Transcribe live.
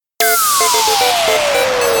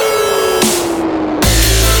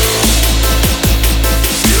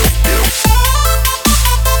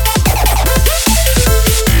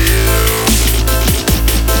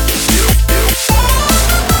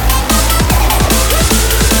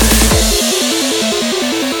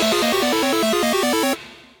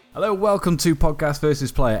welcome to Podcast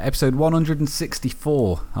versus Player, episode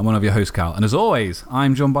 164. I'm one of your hosts, Cal, and as always,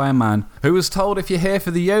 I'm joined by a man who was told if you're here for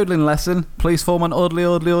the yodeling lesson, please form an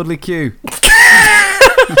oddly queue.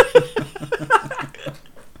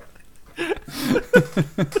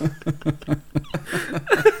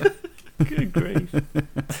 Good grief.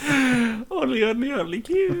 Oddly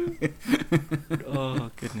cute. Oh,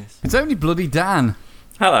 goodness. It's only bloody Dan.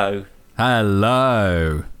 Hello.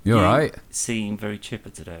 Hello. You alright? Seem very chipper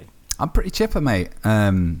today. I'm pretty chipper, mate.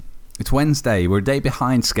 It's Wednesday. We're a day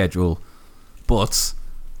behind schedule, but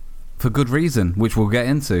for good reason, which we'll get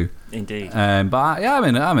into. Indeed. But yeah,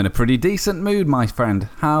 I'm in a pretty decent mood, my friend.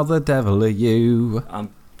 How the devil are you? I'm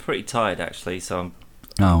pretty tired, actually, so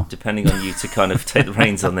I'm depending on you to kind of take the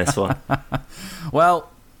reins on this one. Well,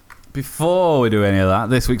 before we do any of that,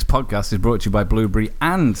 this week's podcast is brought to you by Blueberry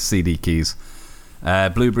and CD Keys.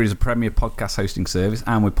 Blueberry is a premier podcast hosting service,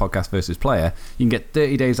 and with Podcast versus Player, you can get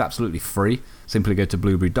 30 days absolutely free. Simply go to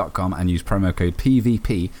blueberry.com and use promo code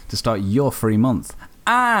PVP to start your free month.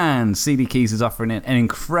 And CD Keys is offering an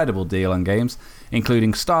incredible deal on games,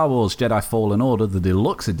 including Star Wars Jedi Fallen Order, the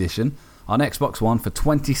Deluxe Edition, on Xbox One for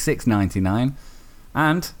 $26.99.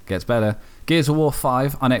 And, gets better, Gears of War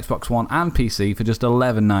 5 on Xbox One and PC for just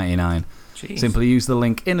 $11.99. Jeez. Simply use the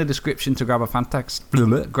link in the description to grab a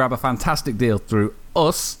fantastic deal through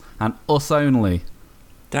us and us only.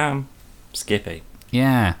 Damn. Skippy.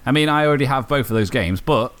 Yeah. I mean, I already have both of those games,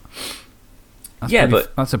 but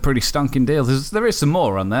that's a pretty stonking deal. There is some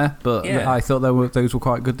more on there, but yeah. I thought those were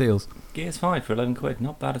quite good deals. Gears 5 for £11.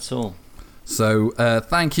 Not bad at all. So,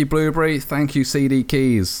 thank you, Blueberry. Thank you, CD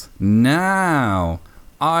Keys. Now,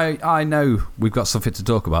 I know we've got something to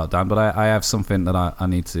talk about, Dan, but I have something that I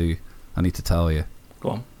need to tell you. Go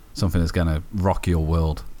on. Something that's going to rock your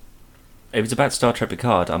world. It was about Star Trek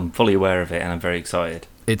Picard. I'm fully aware of it, and I'm very excited.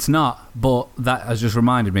 It's not, but that has just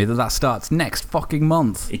reminded me that starts next fucking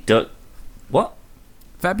month. It does. What?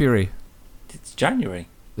 February. It's January.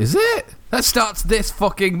 Is it? That starts this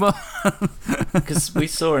fucking month. Because we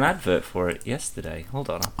saw an advert for it yesterday. Hold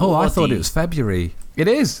on. I thought it was February. It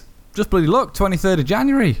is. Just bloody look, 23rd of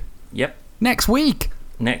January. Yep. Next week.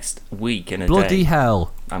 Next week in a bloody day.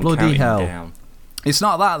 Hell. I'm bloody hell. Down. It's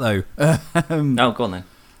not that, though. No, go on then.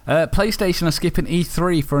 PlayStation are skipping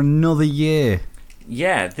E3 for another year.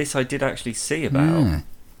 Yeah, this I did actually see about.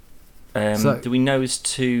 Yeah. Do we know as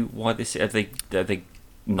to why this... Are they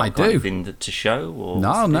not got anything to show? Or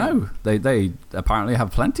no. They apparently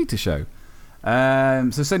have plenty to show. So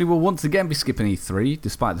Sony will once again be skipping E3,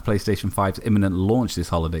 despite the PlayStation 5's imminent launch this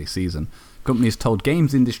holiday season. The company has told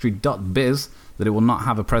GamesIndustry.biz that it will not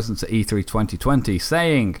have a presence at E3 2020,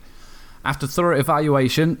 saying, after thorough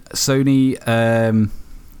evaluation, Sony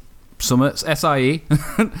Summits, SIE,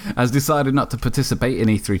 has decided not to participate in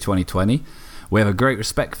E3 2020. We have a great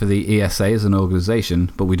respect for the ESA as an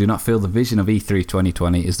organisation, but we do not feel the vision of E3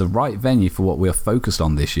 2020 is the right venue for what we are focused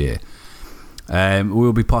on this year. We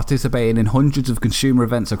will be participating in hundreds of consumer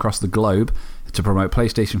events across the globe to promote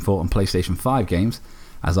PlayStation 4 and PlayStation 5 games,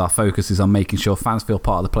 as our focus is on making sure fans feel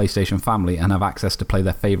part of the PlayStation family and have access to play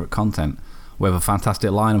their favourite content. We have a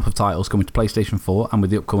fantastic lineup of titles coming to PlayStation 4, and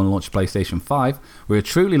with the upcoming launch of PlayStation 5, we are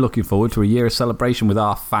truly looking forward to a year of celebration with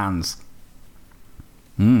our fans.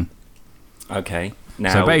 Okay.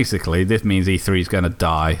 Now, so basically, this means E3 is going to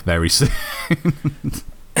die very soon.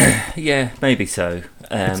 Yeah, maybe so.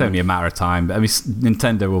 It's only a matter of time. I mean,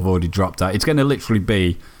 Nintendo have already dropped out. It's going to literally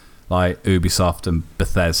be like Ubisoft and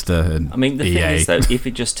Bethesda and EA. I mean, the thing is, though, if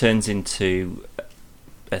it just turns into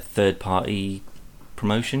a third-party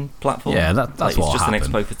promotion platform, yeah, that's what it's just happen. an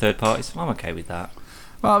expo for third parties. I'm okay with that.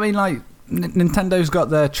 Well, I mean, like Nintendo's got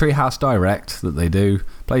their Treehouse Direct that they do.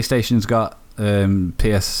 PlayStation's got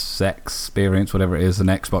PSX Experience, whatever it is, and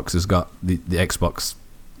Xbox has got the Xbox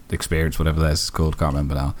Experience, whatever theirs is called. Can't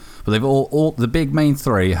remember now. But they've all the big main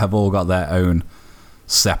three have all got their own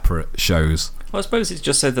separate shows. Well, I suppose it's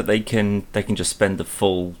just so that they can just spend the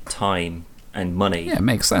full time and money. Yeah, it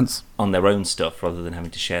makes sense. On their own stuff rather than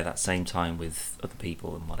having to share that same time with other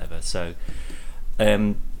people and whatever. So,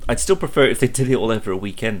 I'd still prefer it if they did it all over a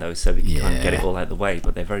weekend, though, so we can kind of get it all out of the way.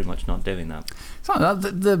 But they're very much not doing that. It's like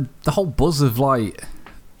the whole buzz of like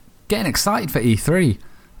getting excited for E3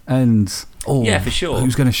 and yeah, for sure.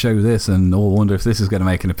 Who's going to show this? And I wonder if this is going to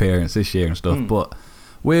make an appearance this year and stuff. But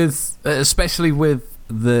especially with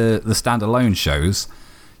the standalone shows,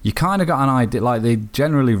 you kind of got an idea. Like, they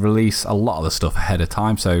generally release a lot of the stuff ahead of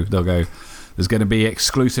time, so they'll go, there's going to be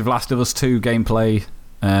exclusive Last of Us 2 gameplay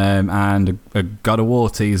and a God of War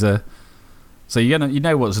teaser. So you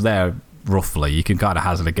know what's there roughly. You can kind of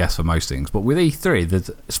hazard a guess for most things. But with E3, there's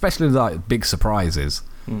especially like big surprises.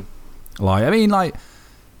 Like, I mean, like,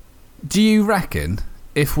 Do you reckon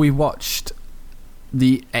if we watched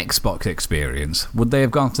the Xbox experience, would they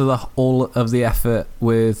have gone to all of the effort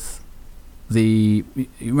with the... You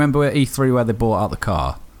remember where E3 where they bought out the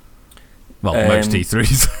car? Well, most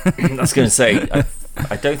E3s. I was going to say,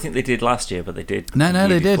 I don't think they did last year, but they did. No,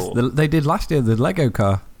 they did. They did last year, the Lego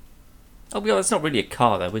car. Oh, well, it's not really a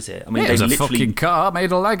car, though, is it? I mean, it was a fucking car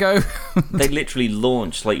made of Lego. They literally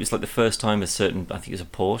launched, like, it was like the first time a certain, I think it was a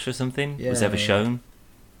Porsche or something, was ever shown.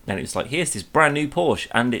 And it was like, here's this brand new Porsche,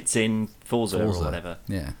 and it's in Forza. Or whatever.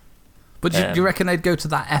 Yeah. But do you reckon they'd go to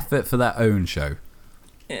that effort for their own show?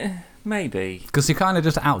 Yeah, maybe. Because you're kind of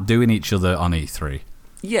just outdoing each other on E3.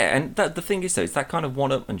 Yeah, and the thing is, though, it's that kind of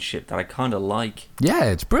one-upmanship that I kind of like. Yeah,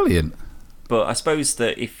 it's brilliant. But I suppose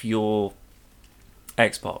that if you're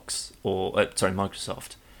Xbox, or,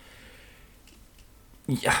 Microsoft,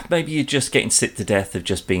 yeah, maybe you're just getting sick to death of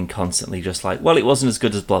just being constantly just like, well, it wasn't as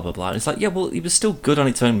good as blah, blah, blah. And it's like, yeah, well, it was still good on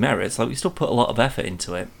its own merits. Like, we still put a lot of effort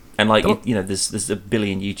into it. And, like, there's a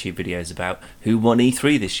billion YouTube videos about who won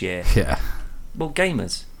E3 this year. Yeah. Well,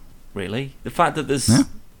 gamers, really. The fact that there's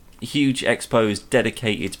huge expos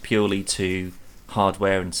dedicated purely to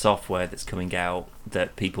hardware and software that's coming out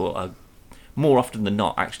that people are more often than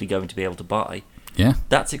not actually going to be able to buy. Yeah.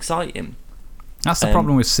 That's exciting. That's the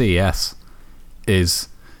problem with CES, is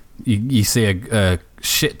you see a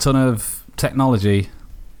shit ton of technology,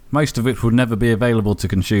 most of which would never be available to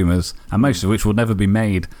consumers, and most of which will never be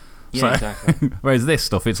made. Yeah, exactly. Whereas this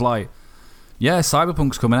stuff, it's like, yeah,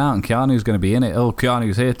 Cyberpunk's coming out and Keanu's going to be in it. Oh,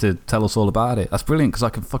 Keanu's here to tell us all about it. That's brilliant because I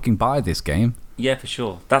can fucking buy this game. Yeah, for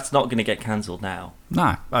sure. That's not going to get cancelled now.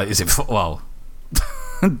 No. Is it? Well,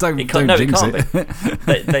 don't jinx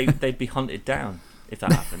it. They'd be hunted down if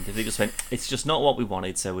that happened. If they just went, it's just not what we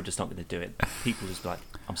wanted, so we're just not going to do it. People just be like,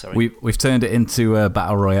 I'm sorry. We've turned it into a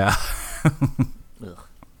battle royale.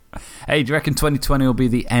 Hey, do you reckon 2020 will be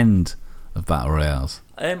the end of battle royales?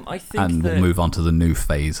 I think and we'll move on to the new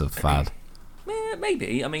phase of fad.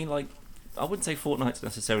 Maybe. I mean, like, I wouldn't say Fortnite's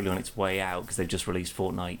necessarily on its way out because they've just released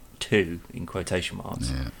Fortnite 2 in quotation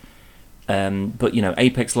marks. Yeah. But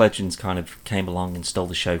Apex Legends kind of came along and stole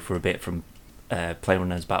the show for a bit from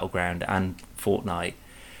PlayerUnknown's Battleground and Fortnite.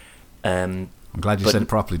 I'm glad you said it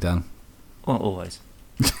properly, Dan. Well, always.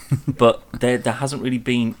 But there hasn't really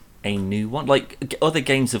been a new one. Like, other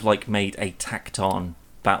games have like made a tacked-on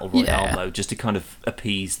battle royale mode just to kind of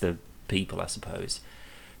appease the people, I suppose.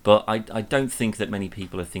 But I don't think that many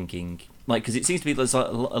people are thinking, like, because it seems to be there's a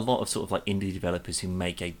lot of sort of like indie developers who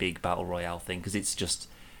make a big battle royale thing because it's just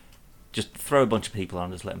throw a bunch of people on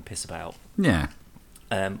and just let them piss about. Yeah.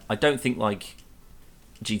 I don't think like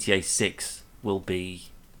GTA 6 will be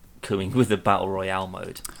coming with a battle royale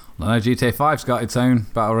mode. No, GTA 5's got its own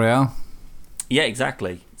battle royale. Yeah,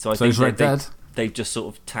 exactly. So I think Red Dead. They've just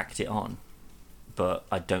sort of tacked it on, but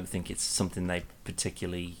I don't think it's something they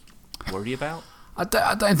particularly worry about. I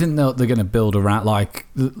don't think they're going to build around, like,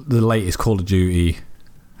 the latest Call of Duty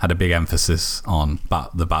had a big emphasis on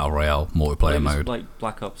the Battle Royale multiplayer mode. Like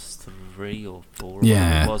Black Ops 3 or 4 or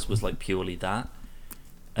whatever it was like purely that.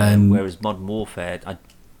 Whereas Modern Warfare,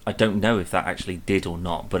 I don't know if that actually did or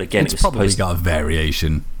not, but again, it was probably got a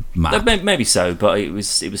variation map. Maybe so, but it was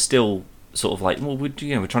still sort of like, well, we're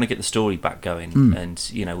trying to get the story back going,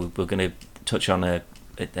 and we're going to touch on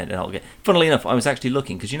funnily enough, I was actually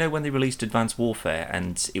looking because when they released Advanced Warfare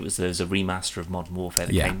and there's a remaster of Modern Warfare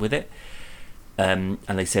that came with it, and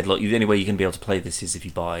they said, look, the only way you're going to be able to play this is if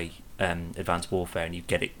you buy Advanced Warfare and you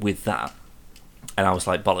get it with that. And I was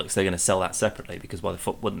like, bollocks, they're going to sell that separately because why the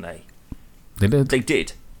fuck wouldn't they? They did. They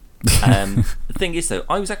did. The thing is, though,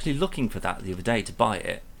 I was actually looking for that the other day to buy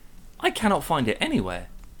it. I cannot find it anywhere.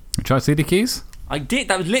 You tried CD Keys? I did.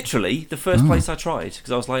 That was literally the first place I tried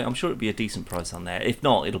because I was like, I'm sure it'd be a decent price on there. If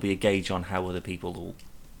not, it'll be a gauge on how other people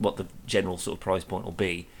what the general sort of price point will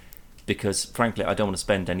be. Because frankly, I don't want to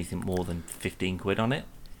spend anything more than £15 on it.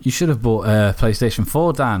 You should have bought a PlayStation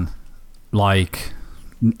 4, Dan, like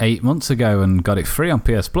 8 months ago and got it free on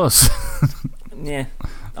PS Plus. Yeah,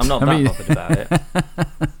 I'm not that bothered about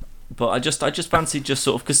it. But I just fancied just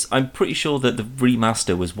sort of because I'm pretty sure that the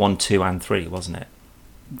remaster was 1, 2, and 3, wasn't it?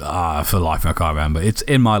 For life, I can't remember. It's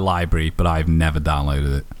in my library, but I've never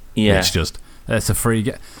downloaded it. Yeah. It's a free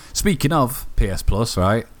get. Speaking of PS Plus,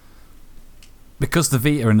 right? Because the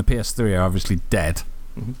Vita and the PS3 are obviously dead,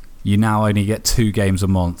 you now only get 2 games a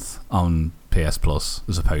month on PS Plus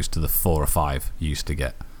as opposed to the 4 or 5 you used to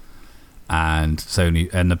get. And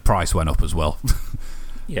Sony, and the price went up as well.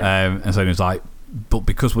 Yeah. And Sony was like, but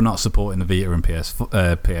because we're not supporting the Vita and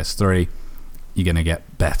PS3, you're going to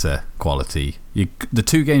get better quality. The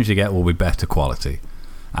 2 games you get will be better quality.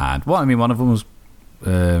 And one of them was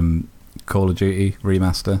Call of Duty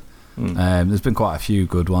Remaster. There's been quite a few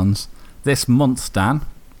good ones. This month, Dan,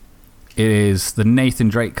 it is the Nathan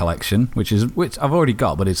Drake collection, which I've already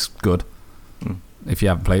got, but it's good. If you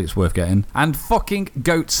haven't played, it's worth getting. And fucking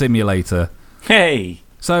Goat Simulator. Hey!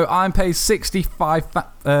 So I'm paid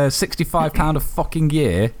 £65 a fucking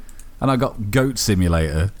year, and I got Goat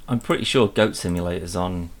Simulator. I'm pretty sure Goat Simulator's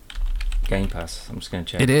on Game Pass. I'm just going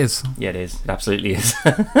to check. It is. Yeah, it is. It absolutely is.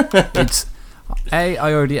 It's A,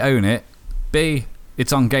 I already own it. B,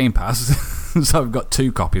 it's on Game Pass, so I've got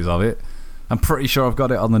 2 copies of it. I'm pretty sure I've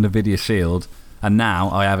got it on the Nvidia Shield, and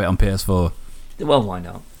now I have it on PS4. Well, why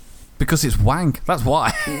not? Because it's wank. That's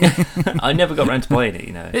why. I never got around to playing it,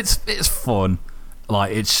 you know. It's fun.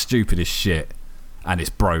 Like, it's stupid as shit, and it's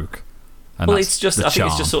broke. And Well, that's it's just. the I think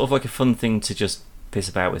it's charm. just sort of like a fun thing to just piss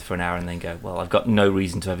about with for an hour and then go, well, I've got no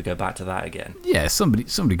reason to ever go back to that again. Yeah,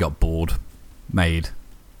 somebody got bored, made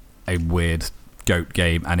a weird goat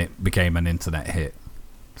game, and it became an internet hit.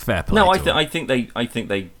 Fair play. No, to them. I think they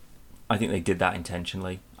did that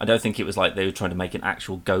intentionally. I don't think it was like they were trying to make an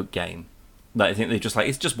actual goat game. Like, I think they're just like,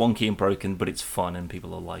 it's just wonky and broken, but it's fun and people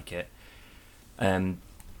will like it. I'll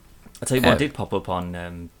tell you what did pop up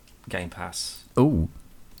on Game Pass. Ooh.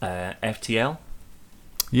 FTL.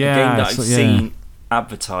 Yeah. A game that I've seen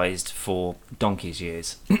advertised for donkey's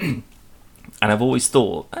years. And I've always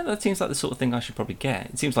thought, oh, that seems like the sort of thing I should probably get.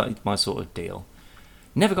 It seems like my sort of deal.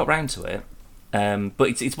 Never got round to it.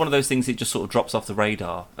 But it's one of those things that just sort of drops off the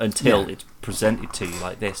radar until it's presented to you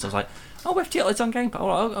like this. I was like, oh, FTL, it's on Game Pass.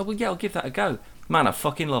 I'll give that a go. Man, I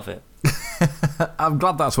fucking love it. I'm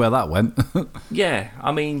glad that's where that went. Yeah,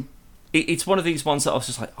 I mean, it's one of these ones that I was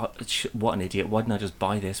just like, oh, what an idiot. Why didn't I just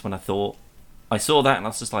buy this when I thought... I saw that and I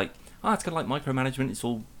was just like, oh, it's kind of like micromanagement. It's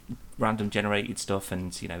all random generated stuff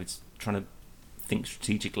and, you know, it's trying to think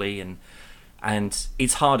strategically and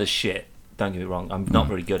it's hard as shit. Don't get me wrong. I'm not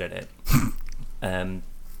very good at it.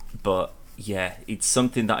 But yeah, it's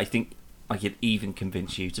something that I think I could even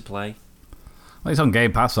convince you to play. Well, it's on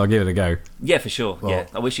Game Pass, so I'll give it a go. Yeah, for sure. Well, yeah,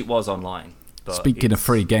 I wish it was online. But speaking of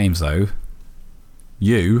free games, though,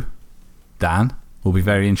 you, Dan, will be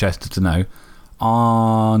very interested to know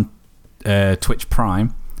on Twitch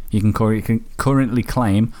Prime, you can currently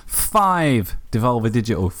claim 5 Devolver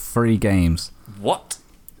Digital free games. What?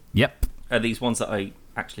 Yep. Are these ones that I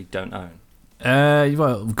actually don't own?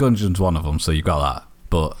 Well, Gungeon's one of them, so you've got that.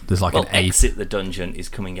 But there's like an 8th. Exit the Dungeon is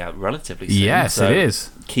coming out relatively soon. Yes, so it is.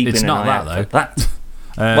 Keeping it's an not eye that, out though. for that.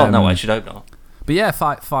 Well, no, I should hope not. But yeah,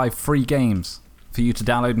 5 free games for you to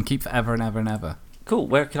download and keep forever and ever and ever. Cool.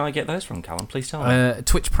 Where can I get those from, Callum? Please tell me.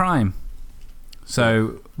 Twitch Prime.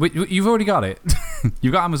 So, you've already got it.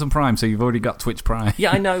 You've got Amazon Prime, so you've already got Twitch Prime.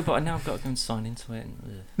 Yeah, I know, but now I've got to go and sign into it.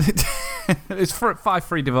 It's for 5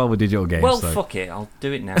 free Devolver Digital games. Well, so. fuck it. I'll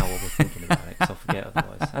do it now while we're thinking about it, 'cause I'll forget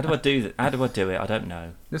otherwise. How do I do that? How do I do it? I don't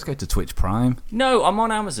know. Let's go to Twitch Prime. No, I'm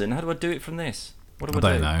on Amazon. How do I do it from this? What do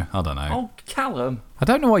I do? I don't know. Oh, Callum. I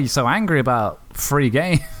don't know why you're so angry about free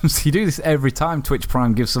games. You do this every time Twitch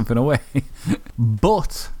Prime gives something away.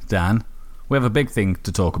 But, Dan, we have a big thing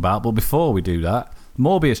to talk about. But before we do that,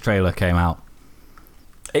 Morbius trailer came out.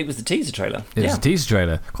 It was the teaser trailer. It was a teaser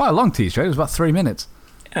trailer. Quite a long teaser trailer. It was about 3 minutes.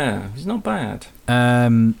 Yeah, it's not bad.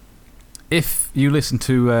 If you listen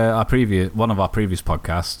to one of our previous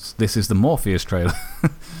podcasts, this is the Morpheus trailer.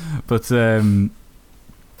 But yeah,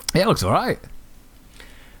 it looks alright.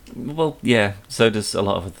 Well, yeah, so does a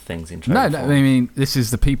lot of other things in trailer No, form. I mean, this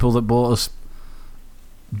is the people that bought us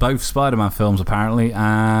both Spider-Man films, apparently,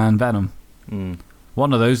 and Venom.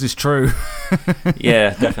 One of those is true.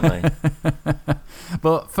 Yeah, definitely.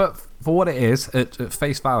 But for what it is, at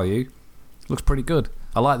face value, it looks pretty good.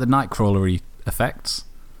 I like the Nightcrawlery effects.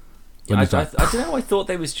 I don't know. I thought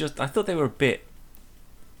they were a bit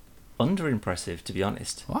under-impressive, to be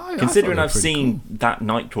honest. Well, Considering I've seen that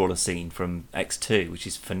Nightcrawler scene from X2, which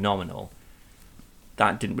is phenomenal,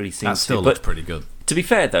 that didn't really seem that still looks pretty good. To be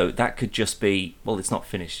fair, though, that could just be, well, it's not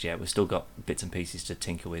finished yet. We've still got bits and pieces to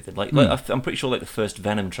tinker with. And I'm pretty sure, like the first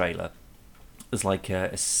Venom trailer, there's like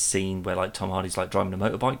a scene where like Tom Hardy's like driving a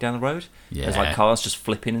motorbike down the road. Yeah. There's like cars just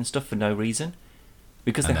flipping and stuff for no reason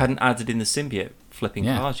because they hadn't added in the symbiote flipping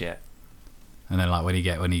cars yet. And then like when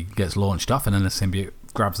he gets launched off, and then the symbiote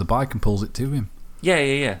grabs the bike and pulls it to him.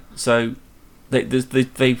 Yeah. So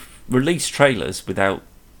they've released trailers without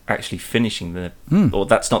actually finishing or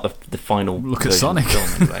that's not the final Look at version Sonic. of the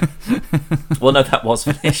film anyway. Well, no, that was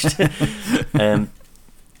finished.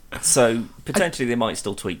 So potentially they might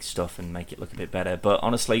still tweak stuff and make it look a bit better, but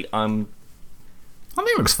honestly, I think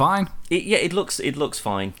it looks fine. It looks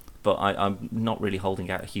fine, but I'm not really holding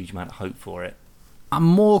out a huge amount of hope for it. I'm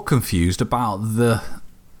more confused about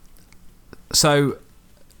so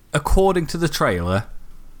according to the trailer,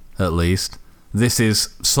 at least, this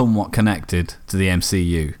is somewhat connected to the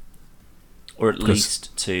MCU. Or at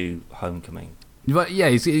least to Homecoming. But yeah,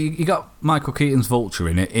 you got Michael Keaton's Vulture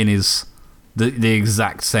in it, in the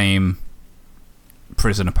exact same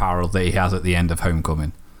prison apparel that he has at the end of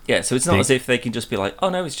Homecoming. Yeah, so it's not as if they can just be like, oh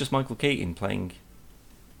no, it's just Michael Keaton playing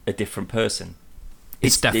a different person.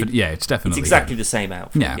 It's definitely It's exactly the same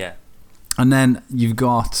outfit. Yeah. And then you've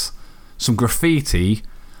got some graffiti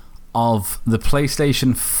of the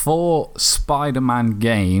PlayStation 4 Spider-Man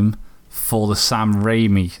game for the Sam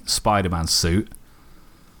Raimi Spider-Man suit.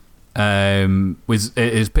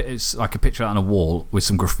 It's like a picture on a wall with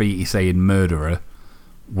some graffiti saying murderer,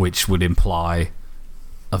 which would imply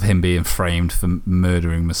of him being framed for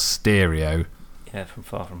murdering Mysterio. Yeah, from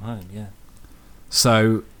Far From Home, yeah.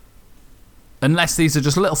 So, unless these are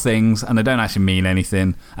just little things and they don't actually mean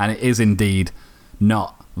anything, and it is indeed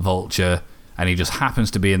not Vulture, and he just happens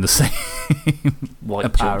to be in the same white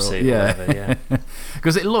apparel. jumpsuit, whatever, yeah.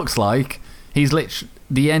 Because it looks like he's literally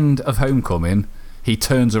the end of Homecoming. He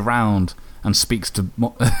turns around and speaks to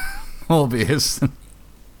Morbius.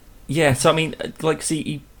 Yeah, so I mean, like,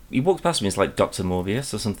 see, he walks past me. It's like Dr.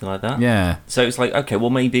 Morbius or something like that. Yeah. So it's like, okay,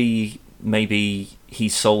 well, maybe he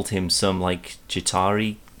sold him some like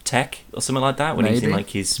Chitauri tech or something like that when he's in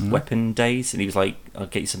like his weapon days, and he was like, "I'll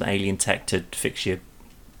get you some alien tech to fix your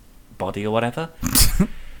body or whatever."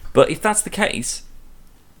 But if that's the case,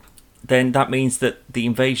 then that means that the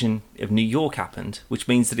invasion of New York happened, which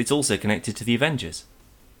means that it's also connected to the Avengers.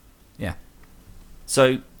 Yeah.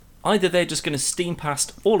 So either they're just going to steam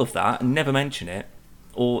past all of that and never mention it,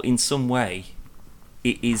 or in some way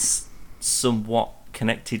it is somewhat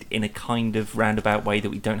connected in a kind of roundabout way that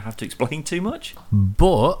we don't have to explain too much.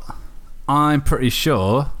 But I'm pretty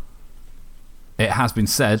sure it has been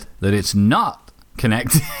said that it's not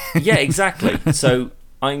connected. Yeah, exactly. So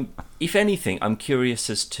if anything, I'm curious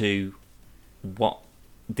as to what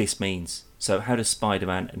this means. So how does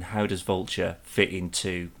Spider-Man and how does Vulture fit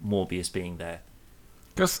into Morbius being there?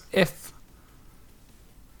 Because if...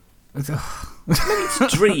 Maybe it's a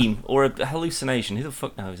dream or a hallucination. Who the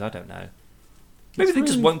fuck knows? I don't know. Maybe they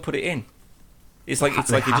just won't put it in. It's like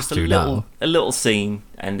just a little scene,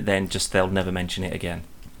 and then just they'll never mention it again.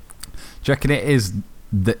 Do you reckon it is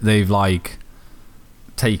that they've like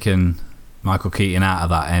taken Michael Keaton out of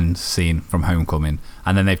that end scene from Homecoming,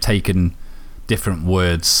 and then they've taken different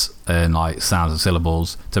words and like sounds and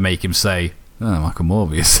syllables to make him say, "Oh, Michael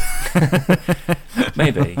Morbius."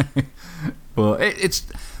 Maybe. But it's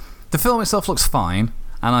the film itself looks fine,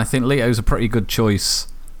 and I think Leo's a pretty good choice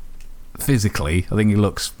physically. I think he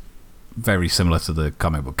looks very similar to the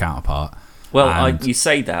comic book counterpart. Well, you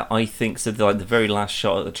say that. I think so. The very last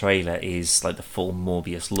shot of the trailer is like the full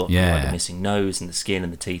Morbius look, like the missing nose and the skin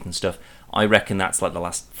and the teeth and stuff. I reckon that's like the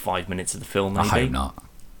last 5 minutes of the film. Maybe. I hope not.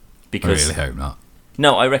 Because, I really hope not.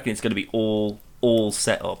 No, I reckon it's going to be all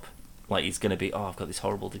set up. Like he's going to be, I've got this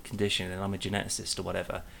horrible condition and I'm a geneticist or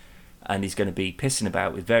whatever, and he's going to be pissing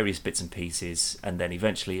about with various bits and pieces, and then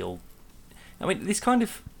eventually he'll. I mean, this kind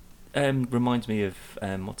of reminds me of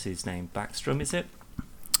what's his name, Backstrom, is it,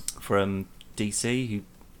 from DC, who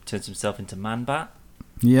turns himself into Man-Bat.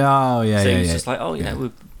 Yeah, yeah, so yeah. he's yeah. just like, oh, you know,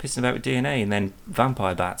 we're pissing about with DNA, and then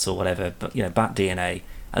vampire bats or whatever, but bat DNA,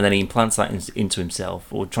 and then he implants that into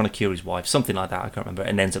himself, or trying to cure his wife, something like that. I can't remember,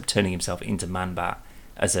 and ends up turning himself into Man-Bat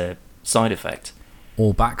as a side effect.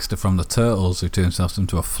 Or Baxter from the Turtles, who turns himself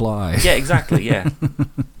into a fly. Yeah, exactly. Yeah.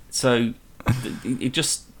 So it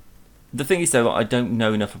just. The thing is, though, I don't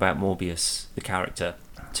know enough about Morbius, the character,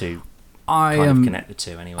 to kind of connect the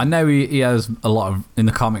two anyway. I know he has a lot of... In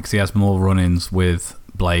the comics, he has more run-ins with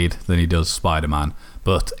Blade than he does Spider-Man.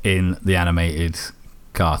 But in the animated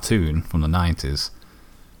cartoon from the 90s,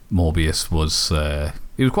 Morbius was...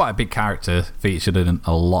 he was quite a big character, featured in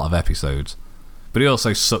a lot of episodes. But he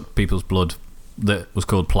also sucked people's blood that was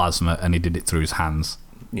called plasma, and he did it through his hands,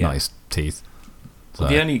 not his teeth. So.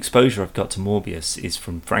 The only exposure I've got to Morbius is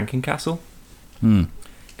from Frankencastle.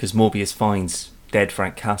 Because Morbius finds dead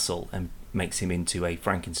Frank Castle and makes him into a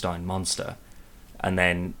Frankenstein monster. And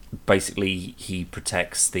then basically he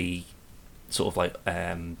protects the sort of like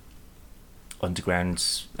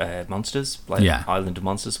underground monsters, like Island of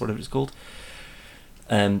Monsters, whatever it's called.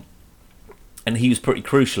 And he was pretty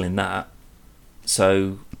crucial in that.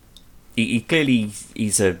 So he clearly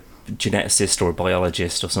he's a geneticist or a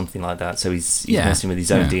biologist or something like that, so he's messing with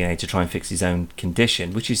his own DNA to try and fix his own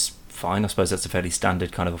condition, which is fine. I suppose that's a fairly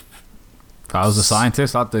standard kind of... If I was a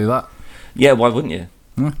scientist, I'd do that. Yeah, why wouldn't you?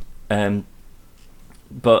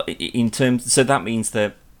 But in terms... So that means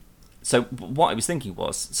that... So what I was thinking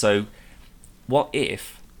was, so what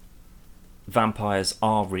if vampires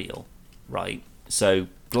are real, right? So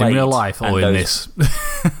Blade in real life and or in those-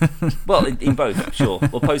 this? Well, in both, sure.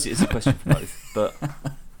 We'll pose it as a question for both. But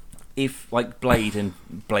if like Blade and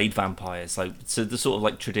Blade vampires, like so the sort of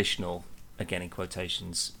like traditional, again in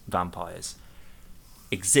quotations, vampires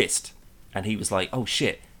exist, and he was like, oh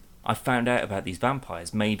shit, I found out about these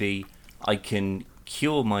vampires. Maybe I can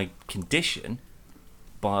cure my condition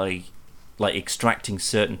by like extracting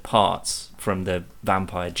certain parts from the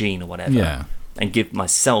vampire gene or whatever, Yeah. and give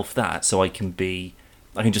myself that so I can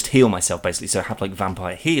just heal myself basically. So I have like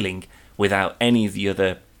vampire healing without any of the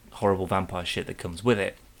other horrible vampire shit that comes with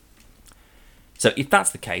it. So if that's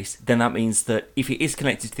the case, then that means that if it is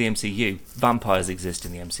connected to the MCU, vampires exist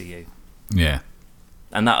in the MCU. Yeah.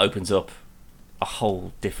 And that opens up a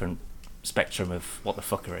whole different spectrum of what the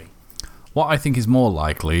fuckery. What I think is more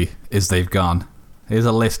likely is they've gone, here's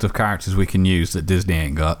a list of characters we can use that Disney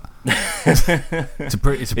ain't got. It's a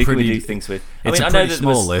pretty Who can we do things with? It's a I know pretty that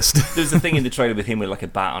small list. There was a thing in the trailer with him with like a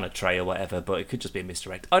bat on a tray or whatever, but it could just be a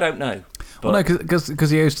misdirect. I don't know. But Well, no, because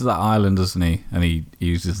he goes to that island, doesn't he? And he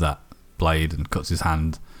uses that blade and cuts his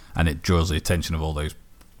hand, and it draws the attention of all those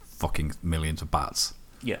fucking millions of bats.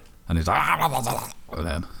 yeah. And he's like, and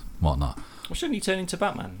then whatnot. Well, shouldn't you turn into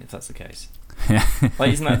Batman if that's the case? Yeah.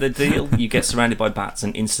 Like, isn't that the deal? You get surrounded by bats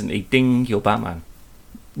and instantly, ding, you're Batman.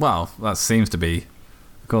 Well, that seems to be,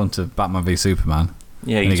 according to Batman v Superman.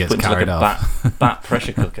 Yeah, And you he just gets put into like carried a off. bat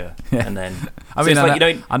pressure cooker, Yeah. and then I so mean, it's I like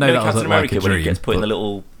know- I know you that was Captain like a America when he dream, gets put in but- the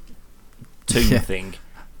little tomb Yeah. thing,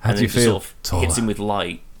 How and do then you it just feel? sort of Taller? hits him with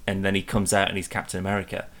light, and then he comes out and he's Captain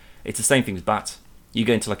America. It's the same thing with bats. You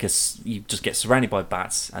go into like you just get surrounded by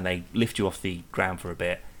bats, and they lift you off the ground for a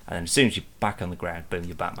bit, and then as soon as you're back on the ground, boom,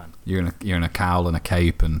 you're Batman. You're in a cowl and a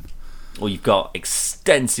cape and Or you've got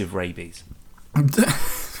extensive rabies.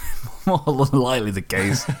 more than likely the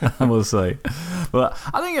case, I will say. But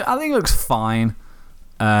I think it looks fine.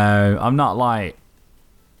 I'm not like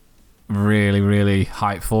really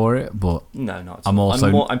hyped for it, but No, not at I'm all.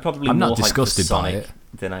 also I'm probably I'm more not hyped for disgusted by Sonic it.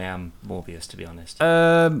 than I am Morbius, to be honest.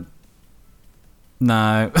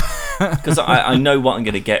 No. Because I know what I'm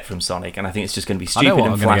going to get from Sonic, and I think it's just going to be I know stupid what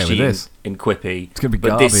and I'm gonna get with flashy this. and quippy. It's gonna be but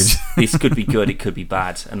garbage. This could be good, it could be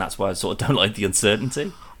bad, and that's why I sort of don't like the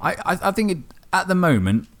uncertainty. I think at the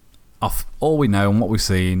moment, off all we know and what we've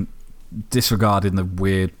seen, disregarding the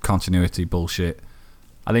weird continuity bullshit,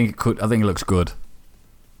 I think it looks good.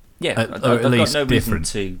 Yeah, At I've got least no different.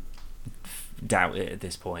 reason to doubt it at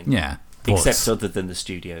this point. Yeah. but Except other than the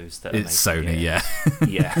studios that it's are making Sony, yeah. it.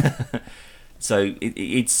 Yeah. So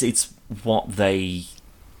it's what they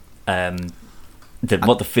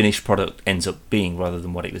what the finished product ends up being rather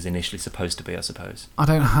than what it was initially supposed to be, I suppose. I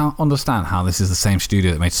don't understand how this is the same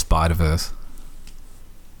studio that made Spider-Verse.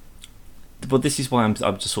 Well, this is why I'm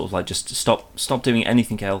just sort of like, just stop doing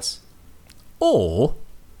anything else. Or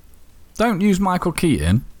don't use Michael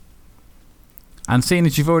Keaton. And seeing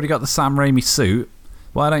as you've already got the Sam Raimi suit,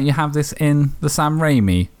 why don't you have this in the Sam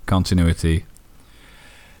Raimi continuity?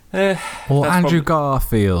 Or That's Andrew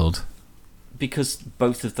Garfield. Because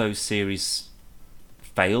both of those series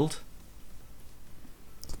failed.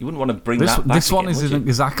 You wouldn't want to bring that back. This one again, would isn't you?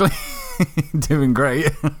 exactly doing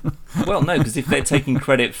great. Well, no, because if they're taking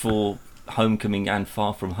credit for Homecoming and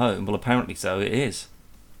Far From Home, well, apparently so it is.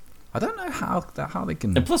 I don't know how they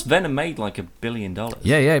can. And plus, Venom made like $1 billion.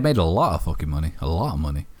 Yeah, it made a lot of fucking money. A lot of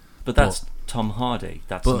money. But that's Tom Hardy.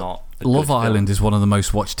 That's But not a Love good film. Island is one of the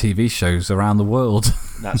most watched TV shows around the world.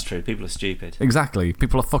 That's true. People are stupid. Exactly.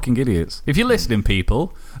 People are fucking idiots. If you're listening,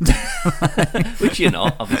 people. Which you're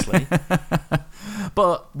not, obviously.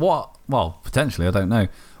 But potentially, I don't know.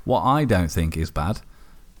 What I don't think is bad,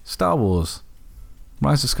 Star Wars,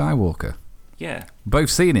 Rise of Skywalker. Yeah. Both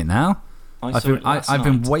seen it now. I've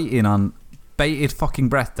been waiting on bated fucking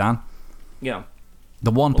breath, Dan. Yeah. The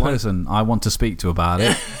one Well, person I want to speak to about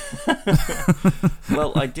it.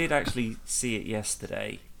 Well, I did actually see it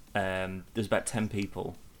yesterday. There's about 10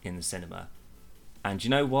 people in the cinema. And you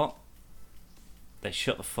know what? They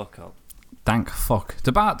shut the fuck up. Thank fuck. It's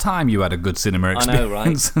about time you had a good cinema I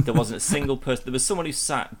experience. know, right? There wasn't a single person. There was someone who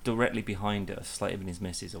sat directly behind us, like even his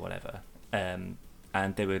missus or whatever. And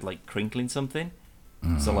they were like crinkling something.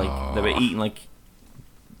 So like they were eating like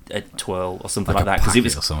a twirl or something like that. Because it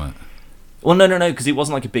was. Or something. Well, no, because it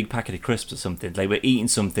wasn't like a big packet of crisps or something. They were eating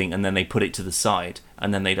something and then they put it to the side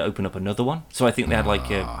and then they'd open up another one. So I think they had like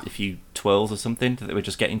a few twirls or something that they were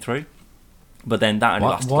just getting through. But then that only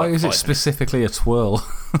lasted Why like is it 5 specifically a twirl?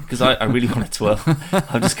 Because I really want a twirl.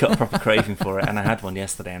 I've just got a proper craving for it, and I had one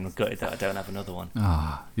yesterday, and I'm gutted that I don't have another one.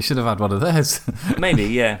 You should have had one of theirs. Maybe,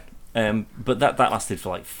 yeah. But that lasted for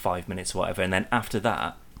like 5 minutes or whatever, and then after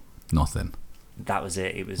that, Nothing. that was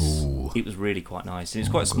it. It was Ooh. it was really quite nice. And it was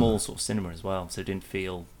quite a small sort of cinema as well, so it didn't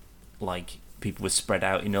feel like people were spread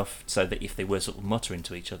out enough so that if they were sort of muttering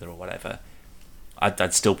to each other or whatever,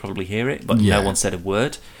 I'd still probably hear it, but no one said a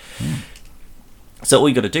word. So all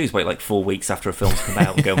you got to do is wait like 4 weeks after a film's come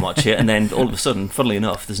out and go and watch it, and then all of a sudden, funnily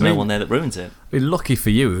enough, there's no one there that ruins it. I mean, lucky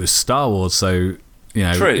for you, it was Star Wars, so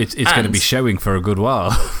True. it's going to be showing for a good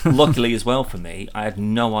while. Luckily as well for me, I had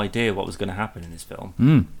no idea what was going to happen in this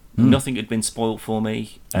film. Nothing had been spoilt for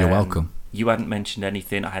me. You're welcome. You hadn't mentioned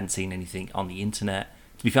anything. I hadn't seen anything on the internet.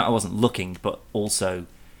 To be fair, I wasn't looking, but also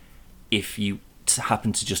if you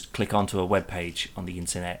happen to just click onto a web page on the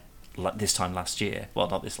internet like this time last year, well,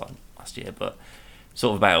 not this time last year, but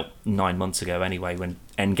sort of about 9 months ago anyway, when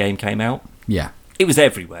Endgame came out, it was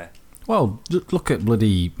everywhere. Well, look at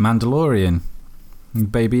bloody Mandalorian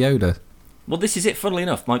and Baby Yoda. Well, this is it. Funnily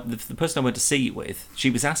enough, the person I went to see it with,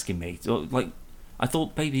 she was asking me, like, I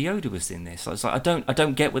thought Baby Yoda was in this. I was like, I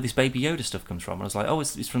don't get where this Baby Yoda stuff comes from. And I was like, oh,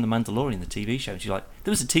 it's from the Mandalorian, the TV show. And she's like,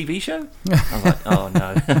 there was a TV show? I was like, oh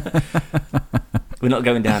no, we're not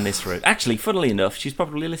going down this route. Actually, funnily enough, she's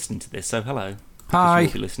probably listening to this. So hello, hi.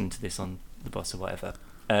 She'll be listening to this on the bus or whatever.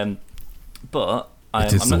 But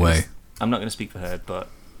it is the way. I'm not going to speak for her, but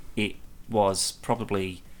it was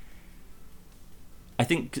probably. I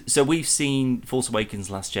think so. We've seen Force Awakens,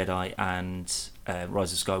 Last Jedi, and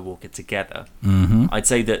Rise of Skywalker together. Mm-hmm. I'd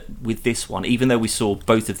say that with this one, even though we saw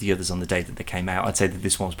both of the others on the day that they came out, I'd say that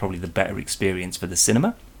this one was probably the better experience for the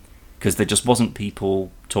cinema, because there just wasn't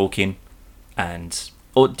people talking,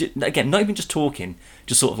 again, not even just talking,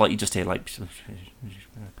 just sort of like you just hear like,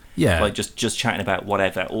 like just chatting about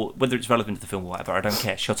whatever, or whether it's relevant to the film or whatever. I don't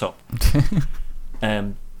care. Shut up.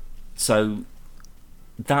 So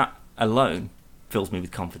that alone fills me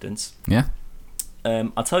with confidence. Yeah.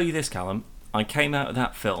 I'll tell you this, Callum. I came out of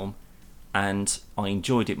that film and I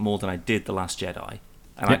enjoyed it more than I did The Last Jedi,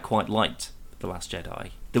 and I quite liked The Last Jedi.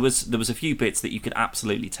 There was a few bits that you could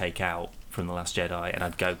absolutely take out from The Last Jedi, and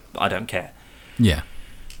I'd go, I don't care. Yeah.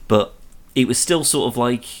 But it was still sort of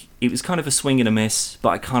like, it was kind of a swing and a miss, but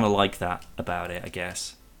I kind of like that about it, I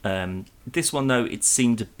guess. This one, though, it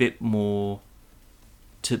seemed a bit more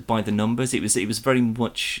by the numbers. It was very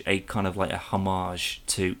much a kind of like a homage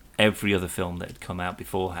to every other film that had come out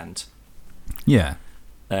beforehand. Yeah.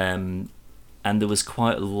 And there was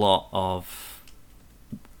quite a lot of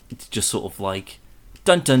just sort of like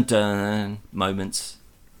dun dun dun moments,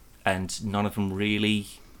 and none of them really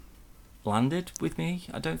landed with me,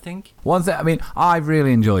 I don't think. One thing, I mean, I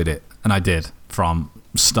really enjoyed it, and I did, from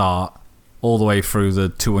start all the way through the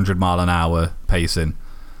 200 mile an hour pacing.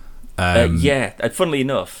 Yeah, funnily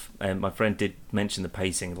enough, my friend did mention the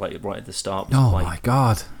pacing like right at the start. My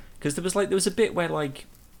god! Because there was a bit where like,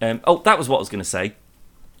 that was what I was going to say.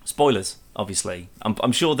 Spoilers, obviously.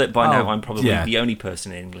 I'm sure that by now I'm probably the only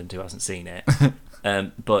person in England who hasn't seen it.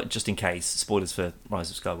 But just in case, spoilers for Rise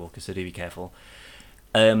of Skywalker, so do be careful.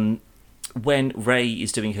 When Rey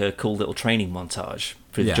is doing her cool little training montage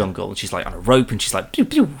through the jungle, and she's like on a rope, and she's like pew,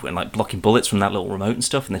 pew, and like blocking bullets from that little remote and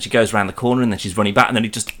stuff, and then she goes around the corner, and then she's running back, and then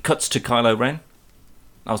it just cuts to Kylo Ren.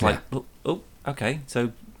 I was like, oh, okay,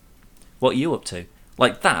 so what are you up to?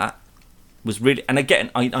 Like, that was really, and again,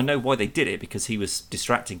 I know why they did it, because he was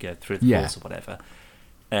distracting her through the Force or whatever.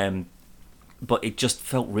 But it just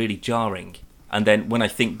felt really jarring. And then when I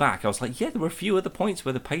think back, I was like, yeah, there were a few other points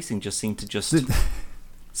where the pacing just seemed to just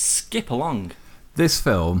skip along. This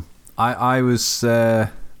film, I was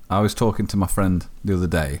talking to my friend the other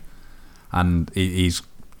day, and I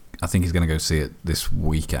think he's going to go see it this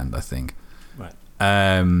weekend, I think. Right.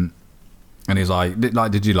 And he's like,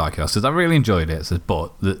 did you like it? I said, I really enjoyed it. I said,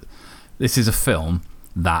 but this is a film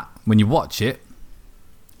that when you watch it,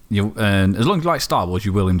 and as long as you like Star Wars,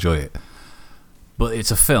 you will enjoy it. But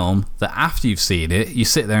it's a film that after you've seen it, you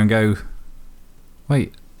sit there and go,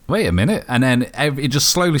 wait a minute, and then it just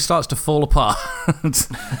slowly starts to fall apart.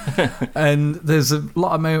 And there's a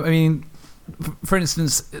lot of moments. I mean, for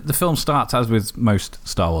instance, the film starts as with most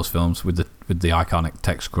Star Wars films with the iconic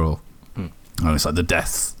text scroll, and it's like the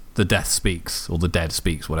death speaks, or the dead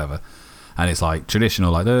speaks, whatever. And it's like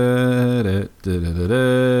traditional, like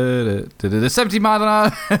 70 miles an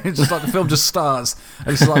hour. It's just like the film just starts, and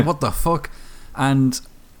it's like, what the fuck? And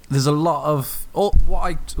there's a lot of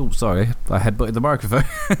sorry, I headbutted the microphone.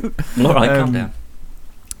 All right, calm down.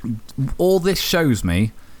 All this shows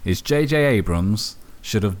me is J.J. Abrams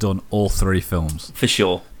should have done all three films for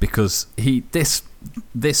sure, because this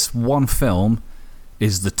one film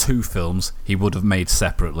is the two films he would have made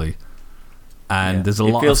separately, and there's a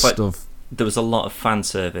lot of stuff. There was a lot of fan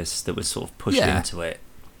service that was sort of pushed into it.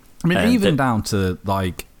 I mean, even down to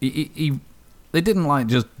like they didn't like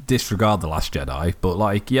just disregard The Last Jedi, but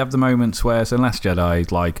like you have the moments where, so in Last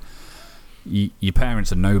Jedi, like your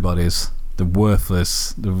parents are nobodies, they're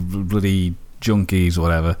worthless, they're bloody junkies or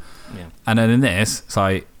whatever. Yeah. And then in this, it's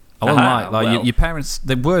like, I wasn't well, your parents,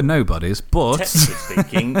 they were nobodies, but technically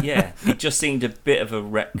speaking, yeah, it just seemed a bit of a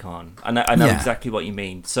retcon. I know exactly what you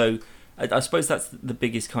mean. So I suppose that's the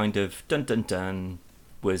biggest kind of dun dun dun,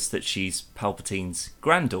 was that she's Palpatine's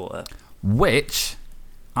granddaughter, which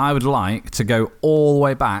I would like to go all the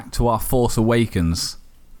way back to our Force Awakens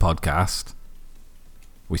podcast.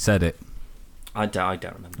 We said it. I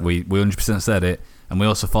don't remember. We 100% said it, and we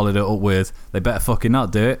also followed it up with, they better fucking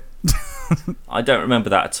not do it. I don't remember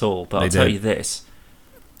that at all, but I'll tell you this.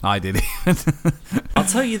 I did. I'll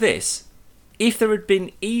tell you this. If there had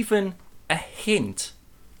been even a hint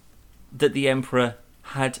that the Emperor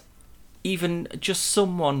had even just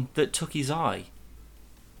someone that took his eye,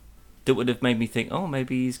 that would have made me think, oh,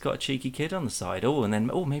 maybe he's got a cheeky kid on the side. Oh, and then,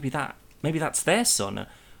 oh, maybe that's their son.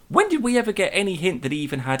 When did we ever get any hint that he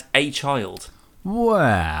even had a child?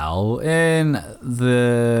 Well, in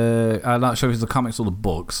the... I'm not sure if it's the comics or the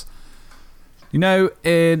books. You know,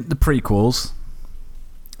 in the prequels,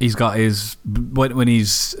 he's got his... When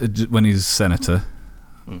he's senator,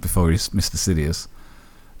 before he's Mr. Sidious,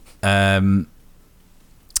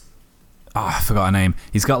 I forgot her name.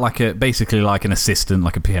 He's got basically like an assistant,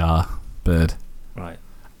 like a PR bird. Right.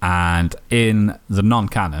 And in the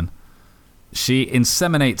non-canon, she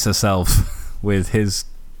inseminates herself with his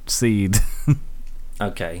seed.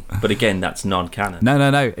 Okay, but again, that's non-canon.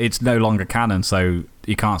 No. It's no longer canon, so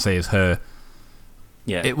you can't say it's her.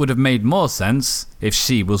 Yeah. It would have made more sense if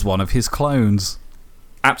she was one of his clones.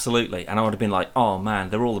 Absolutely, and I would have been like, oh man,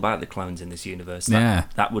 they're all about the clones in this universe.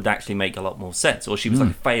 That would actually make a lot more sense. Or she was like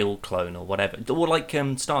a failed clone or whatever. Or like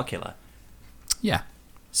Starkiller. Yeah.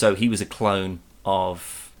 So he was a clone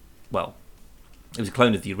of... Well, he was a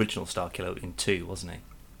clone of the original Starkiller in 2, wasn't he?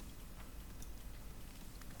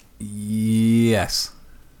 Yes.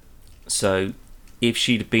 So if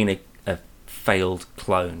she'd have been a failed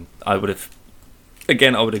clone, I would have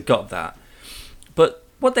got that. But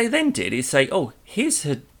what they then did is say, oh, here's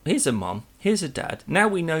a mom, here's a dad. Now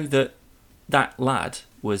we know that lad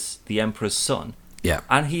was the Emperor's son. Yeah.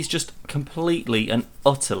 And he's just completely and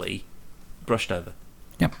utterly brushed over.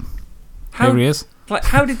 Yep. Here he is. Like,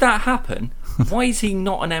 how did that happen? Why is he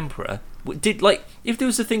not an emperor? If there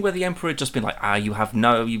was a thing where the Emperor had just been like,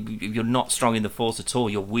 you're not strong in the Force at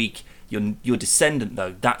all, you're weak, your descendant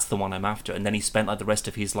though, that's the one I'm after. And then he spent like the rest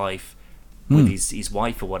of his life with his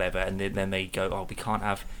wife or whatever, and then they go, oh,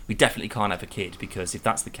 we definitely can't have a kid, because if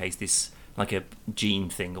that's the case, this like a gene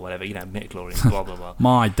thing or whatever, midichlorians, blah blah blah.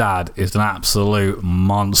 My dad is an absolute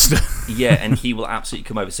monster. Yeah, and he will absolutely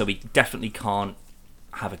come over, so we definitely can't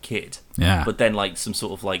have a kid. Yeah. But then like some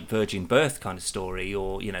sort of like virgin birth kind of story,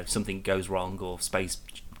 or something goes wrong, or space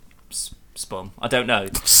spun, I don't know.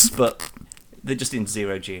 But they're just in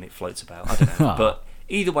 0G and it floats about, I don't know. But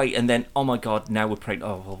either way, and then, oh my god, now we're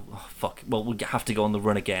pregnant. Oh, fuck. Well, we'll have to go on the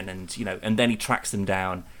run again, and and then he tracks them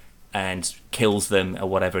down and kills them or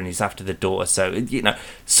whatever, and he's after the daughter. So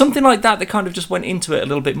something like that kind of just went into it a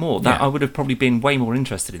little bit more. That I would have probably been way more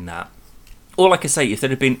interested in that. Or like I say, if there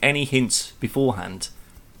had been any hints beforehand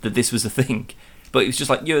that this was a thing, but it was just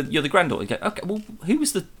like, you're the granddaughter. You go, okay, well, who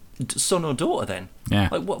was the son or daughter then? Yeah.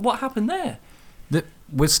 Like what happened there?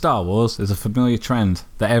 With Star Wars, there's a familiar trend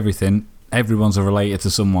that everyone's related to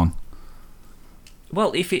someone.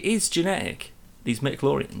 Well, if it is genetic, these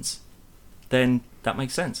midichlorians, then that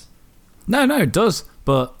makes sense. No, it does.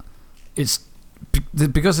 But it's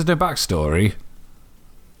because of their backstory.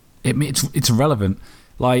 It's irrelevant.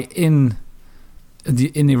 Like in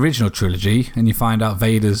the original trilogy, and you find out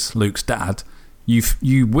Vader's Luke's dad.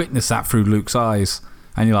 You witness that through Luke's eyes,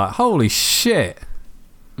 and you're like, holy shit!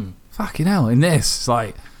 Fucking hell! In this, it's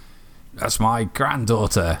like, that's my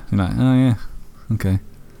granddaughter. You're like, oh yeah, okay.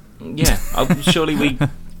 Yeah, surely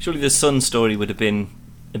the son story would have been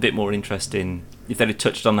a bit more interesting if they'd have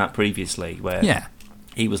touched on that previously, where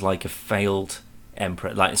he was like a failed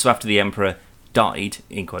emperor. Like, so after the Emperor died,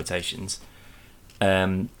 in quotations,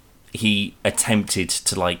 he attempted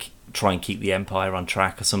to like try and keep the Empire on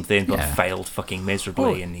track or something, but failed fucking miserably.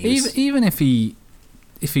 Well, and even if he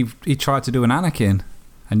tried to do an Anakin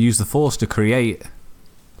and use the Force to create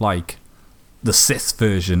like the Sith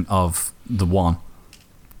version of the one.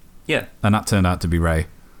 Yeah. And that turned out to be Rey.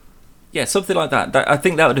 Yeah, something like that. I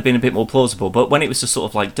think that would have been a bit more plausible. But when it was just sort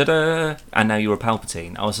of like, da-da, and now you're a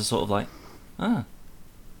Palpatine, I was just sort of like,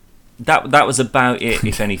 That was about it,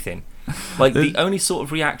 if anything. Like, the only sort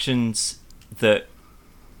of reactions that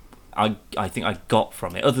I think I got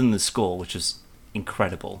from it, other than the score, which was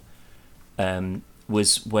incredible,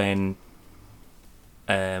 was when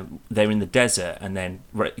they're in the desert, and then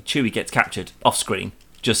Chewie gets captured off screen.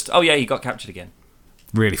 Just, oh yeah, he got captured again.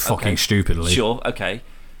 Really fucking stupidly. Sure, okay.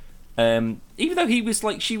 Even though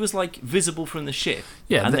she was like visible from the ship,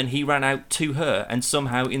 and then he ran out to her, and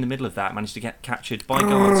somehow in the middle of that managed to get captured by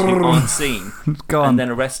guards who aren't seen, and then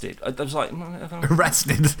arrested. I was like,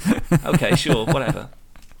 arrested. Okay, sure, whatever.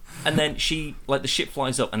 And then the ship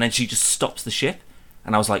flies up, and then she just stops the ship,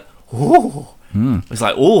 and I was like, oh, it's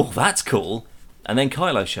like, oh, that's cool. And then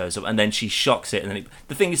Kylo shows up, and then she shocks it, and then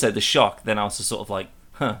the thing is, though, the shock. Then I was just sort of like,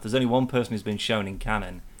 there's only one person who's been shown in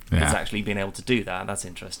canon that's actually been able to do that. That's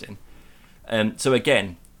interesting. So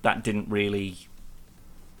again, that didn't really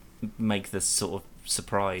make the sort of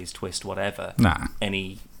surprise twist, whatever,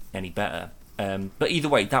 any better. But either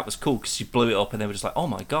way, that was cool because she blew it up, and they were just like, "Oh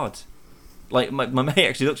my god!" Like my mate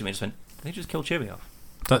actually looked at me and just went, "Did they just kill Chewie off?"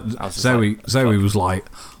 Zoe was like,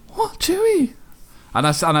 "What, Chewie?" And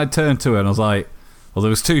I turned to her and I was like, "Well, there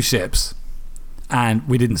was two ships, and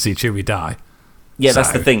we didn't see Chewie die." Yeah,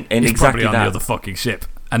 that's the thing, and he's exactly probably on that. the other fucking ship.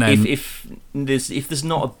 And then, if there's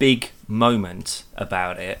not a big moment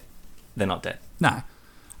about it, they're not dead. No,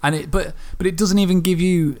 and but it doesn't even give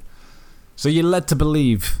you. So you're led to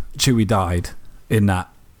believe Chewie died in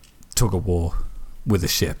that tug of war with a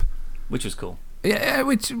ship, which was cool. Yeah,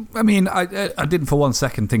 which I mean, I didn't for 1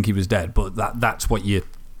 second think he was dead, but that's where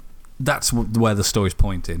the story's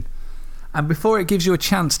pointing. And before it gives you a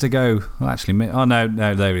chance to go, well, actually, oh no,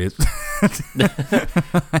 there he is.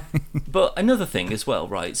 But another thing as well,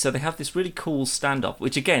 right? So they have this really cool standoff,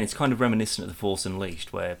 which again, it's kind of reminiscent of The Force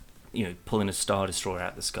Unleashed, where pulling a Star Destroyer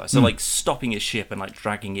out of the sky. So like stopping his ship and like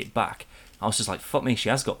dragging it back. I was just like, fuck me, she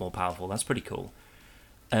has got more powerful. That's pretty cool.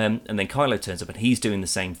 And then Kylo turns up and he's doing the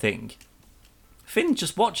same thing. Finn's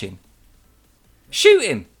just watching. Shoot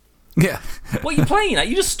him! Yeah. What are you playing at?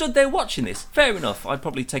 You just stood there watching this. Fair enough. I'd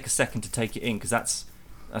probably take a second to take it in because that's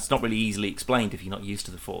not really easily explained if you're not used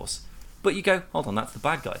to the Force. But you go, hold on, that's the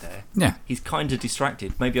bad guy there. Yeah. He's kind of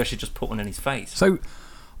distracted. Maybe I should just put one in his face. So,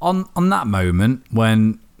 on that moment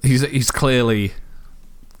when he's clearly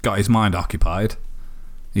got his mind occupied,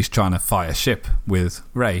 he's trying to fight a ship with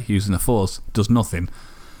Rey using the Force, does nothing.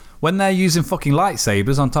 When they're using fucking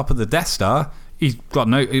lightsabers on top of the Death Star, he's got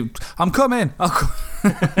no. I'm coming.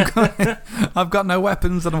 I've got no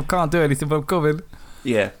weapons and I can't do anything, but I'm coming.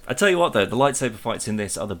 Yeah, I tell you what though, the lightsaber fights in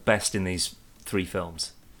this are the best in these 3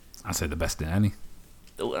 films. I'd say the best in any.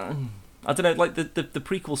 I don't know, like the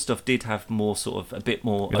prequel stuff did have more sort of a bit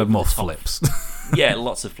more. It had more flips. Yeah,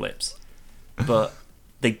 lots of flips, but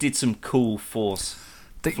they did some cool Force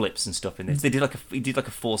flips and stuff in this. He did like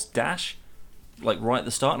a Force dash, like right at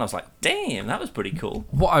the start, and I was like, "Damn, that was pretty cool."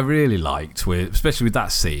 What I really liked, especially with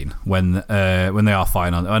that scene when they are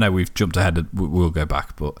fighting on, I know we've jumped ahead, we'll go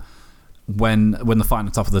back, but when they're fighting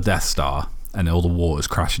on top of the Death Star and all the water's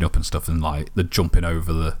crashing up and stuff, and like they're jumping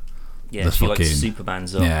over the. Yeah, she like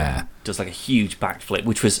Superman's up and does like a huge backflip,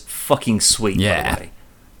 which was fucking sweet, by the way.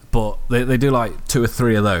 But they do like 2 or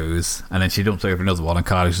 3 of those, and then she jumps over another one, and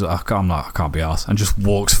Kylie's like, I can't be arsed, and just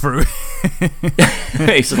walks through.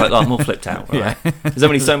 He's just like, I'm all flipped out. Right? Yeah. There's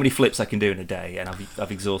only so many flips I can do in a day, and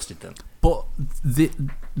I've exhausted them. But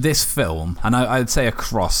this film, and I'd say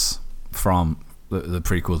across from the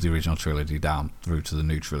prequels, the original trilogy, down through to the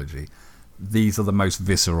new trilogy, these are the most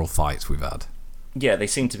visceral fights we've had. Yeah, they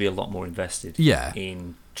seem to be a lot more invested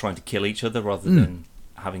in trying to kill each other rather than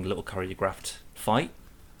having a little choreographed fight.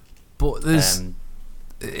 But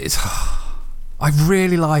I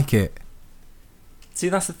really like it. See,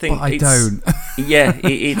 that's the thing. But I don't. Yeah,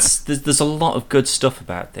 there's a lot of good stuff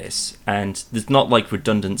about this, and there's not like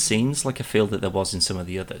redundant scenes like I feel that there was in some of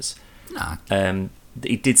the others. Nah.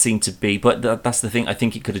 It did seem to be, but that's the thing. I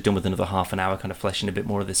think it could have done with another half an hour, kind of fleshing a bit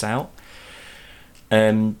more of this out.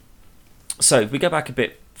 So if we go back a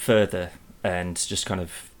bit further and just kind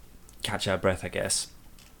of catch our breath, I guess.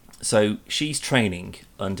 So she's training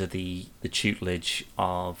under the tutelage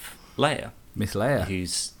of Leia. Miss Leia.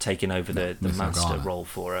 Who's taken over the master role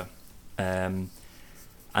for her. And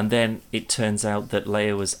then it turns out that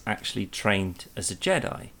Leia was actually trained as a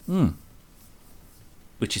Jedi.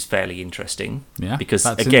 Which is fairly interesting. Yeah. Because,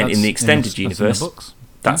 again, in the extended universe,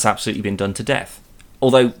 that's absolutely been done to death.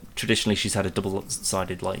 Although, traditionally, she's had a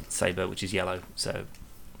double-sided lightsaber, which is yellow. So,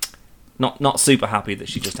 not super happy that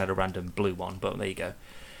she just had a random blue one, but there you go.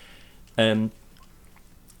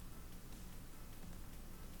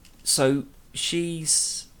 So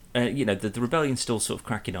she's, the rebellion's still sort of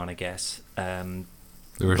cracking on, I guess. The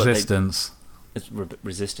resistance.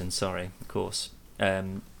 Resistance, sorry, of course.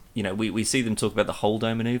 We see them talk about the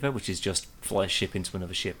Holdo maneuver, which is just fly a ship into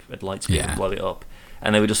another ship at light speed and blow it up.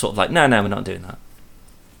 And they were just sort of like, no, we're not doing that.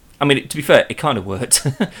 I mean, to be fair, it kind of worked.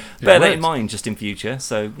 Bear that in mind, just in future.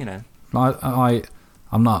 So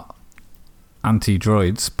I'm not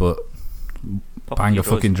anti-droids, but bang a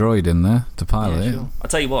fucking droid in there to pilot it. Sure. I'll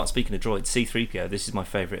tell you what, speaking of droids, C-3PO, this is my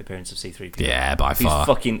favourite appearance of C-3PO. Yeah, by far. He's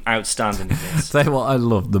fucking outstanding in this. Tell you what I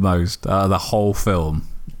loved the most, the whole film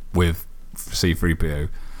with C-3PO,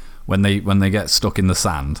 when they get stuck in the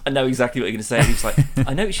sand. I know exactly what you're going to say. He's like,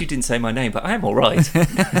 I noticed you didn't say my name, but I am all right.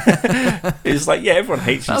 It's like, yeah, everyone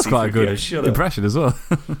hates you. That's quite a good Shut impression as well.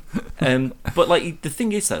 But like the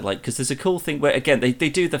thing is though, like, because there's a cool thing where again they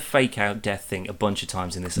do the fake out death thing a bunch of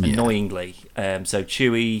times in this, annoyingly. So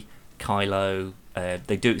Chewie, Kylo,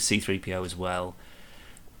 they do it with C-3PO as well.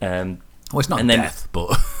 Well, it's not death,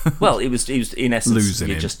 but well, it was in essence losing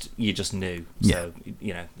you just knew. So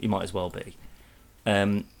you might as well be.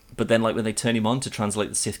 But then, like, when they turn him on to translate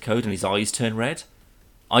the Sith code and his eyes turn red,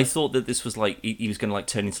 I thought that this was like he was going to like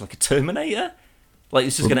turn into like a Terminator, like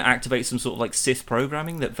this was going to activate some sort of like Sith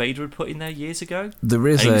programming that Vader had put in there years ago. There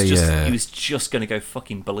is he was just going to go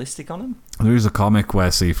fucking ballistic on him. There is a comic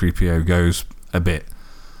where C-3PO goes a bit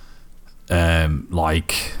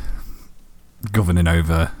like governing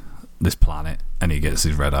over this planet, and he gets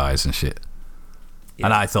his red eyes and shit. Yeah,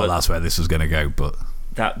 and I thought that's where this was going to go, but.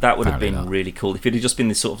 That would have been really cool if it had just been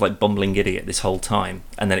this sort of like bumbling idiot this whole time,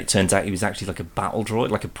 and then it turns out he was actually like a battle droid,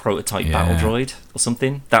 like a prototype battle droid or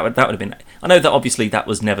something. That would have been. I know that obviously that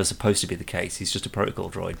was never supposed to be the case. He's just a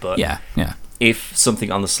protocol droid, but if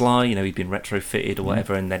something on the sly, he'd been retrofitted or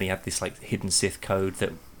whatever, and then he had this like hidden Sith code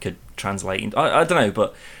that could translate. I don't know,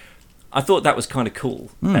 but I thought that was kind of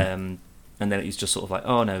cool. And then it was just sort of like,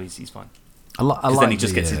 oh no, he's fine. Because then he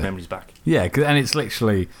just gets his memories back. Yeah, and it's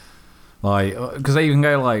literally. Like, because they even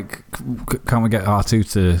go like, can't we get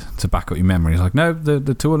R2 to back up your memory? He's like, no,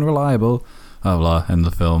 they're too unreliable. Oh, blah, end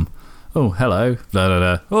of the film. Oh, hello. Da, da,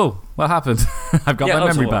 da. Oh, what happened? I've got my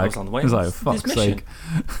memory back. He's like, fuck's sake.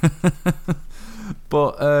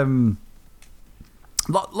 But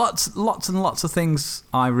lots and lots of things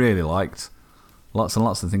I really liked. Lots and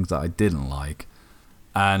lots of things that I didn't like.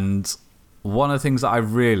 And one of the things that I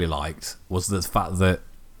really liked was the fact that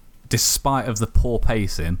despite of the poor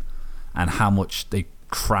pacing and how much they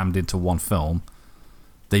crammed into one film,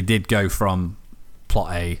 they did go from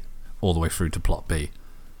plot A all the way through to plot B.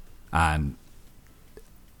 And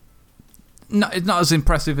it's not as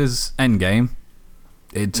impressive as Endgame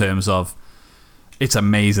in terms of it's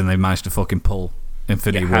amazing they managed to fucking pull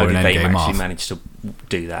Infinity War and Endgame off. How did they actually manage to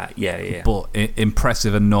do that? Yeah. But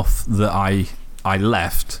impressive enough that I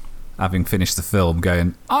left, having finished the film,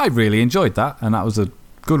 going, I really enjoyed that, and that was a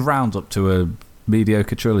good roundup to a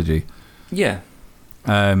mediocre trilogy. Yeah.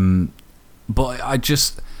 But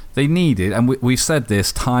they needed, and we've said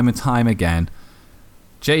this time and time again,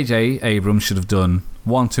 J.J. Abrams should have done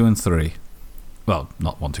 1, 2 and 3. Well,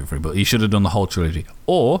 not 1, 2, 3, but he should have done the whole trilogy.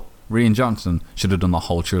 Or Rian Johnson should have done the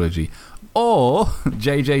whole trilogy. Or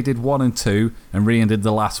J.J. did 1 and 2 and Rian did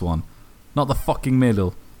the last one. Not the fucking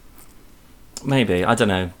middle. Maybe, I don't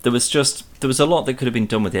know. There was a lot that could have been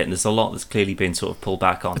done with it, and there's a lot that's clearly been sort of pulled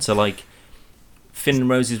back on. So, like, Finn and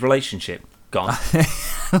Rose's relationship, gone.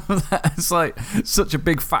 It's like such a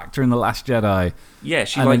big factor in The Last Jedi. Yeah,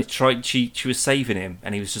 she was saving him,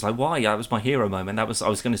 and he was just like, why? That was my hero moment. I was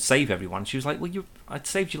going to save everyone. She was like, well, I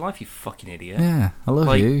saved your life, you fucking idiot. Yeah, I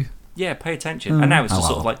love you. Yeah, pay attention. And now it's just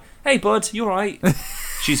sort of like, hey, bud, you all right?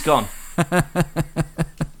 She's gone.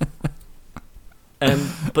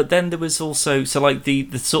 But then there was also there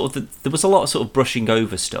was a lot of sort of brushing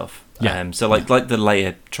over stuff. Yeah. Like the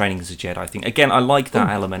Leia training as a Jedi thing. Again, I like that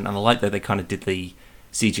element, and I like that they kind of did the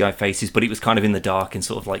CGI faces, but it was kind of in the dark and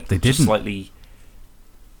sort of like they didn't. Slightly.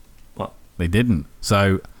 What? They didn't.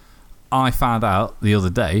 So I found out the other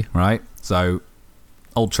day, right? So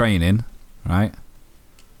old training, right?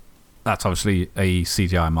 That's obviously a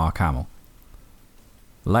CGI Mark Hamill.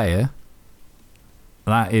 Leia,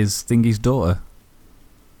 that is Thingy's daughter.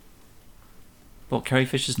 What, Carrie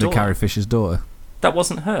Fisher's daughter? The Carrie Fisher's daughter. That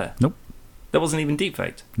wasn't her? Nope. That wasn't even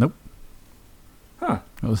deepfaked? Nope. Huh.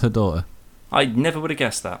 It was her daughter. I never would have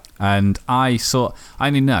guessed that. And I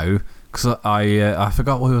only know because I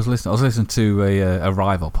forgot what I was listening. I was listening to a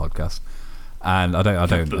rival podcast, and I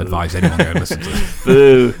don't advise anyone to go and listen to it.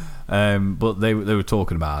 Boo. But they were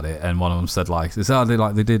talking about it, and one of them said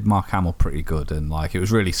they did Mark Hamill pretty good, and like it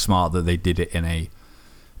was really smart that they did it in a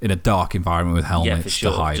dark environment with helmets for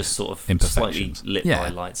sure. to hide just sort of imperfections. Slightly lit by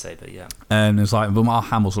a lightsaber, yeah. And it's like, but Mark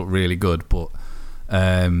Hamill's looked really good, but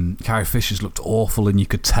Carrie Fisher's looked awful, and you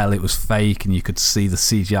could tell it was fake, and you could see the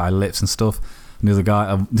CGI lips and stuff. And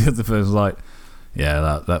the other person was like,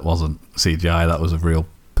 yeah, that wasn't CGI, that was a real.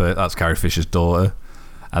 That's Carrie Fisher's daughter.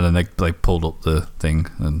 And then they pulled up the thing,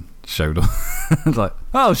 and showed up. It's like,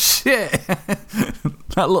 oh shit,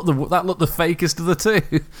 that looked the fakest of the two.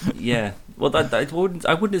 Yeah. Well, I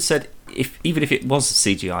wouldn't have said even if it was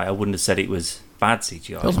CGI, I wouldn't have said it was bad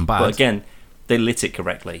CGI. It wasn't bad. But again, they lit it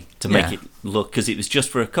correctly to make it look, because it was just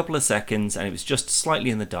for a couple of seconds and it was just slightly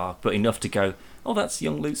in the dark, but enough to go, oh, that's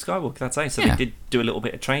young Luke Skywalker. That's nice. So they did do a little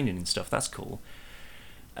bit of training and stuff. That's cool.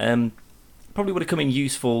 Probably would have come in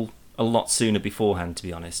useful a lot sooner beforehand, to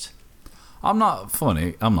be honest. I'm not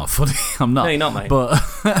funny. I'm not. No, you're not, mate. But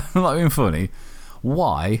I'm not being funny.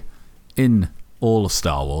 Why, in all of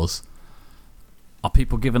Star Wars, are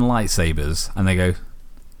people given lightsabers and they go,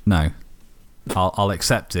 no, I'll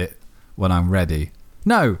accept it when I'm ready?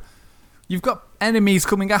 No, you've got enemies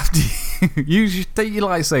coming after you. You should take your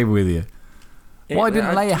lightsaber with you. Why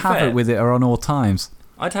didn't Leia have it with it or on all times?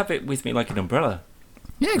 I'd have it with me like an umbrella.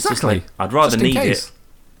 Yeah, exactly. Like, I'd rather need case.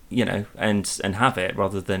 it, and have it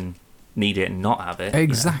rather than need it and not have it.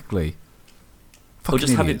 Exactly. Or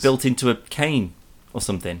just have it built into a cane or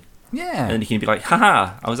something. Yeah. And then you can be like,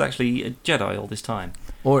 haha, I was actually a Jedi all this time.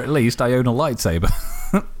 Or at least I own a lightsaber.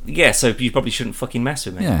 Yeah, so you probably shouldn't fucking mess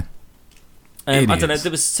with me. Yeah. I don't know.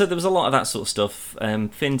 There was a lot of that sort of stuff.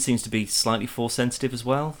 Finn seems to be slightly force sensitive as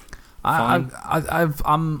well.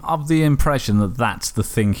 I'm of the impression that that's the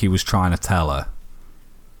thing he was trying to tell her.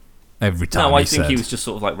 Every time. No, I think he was just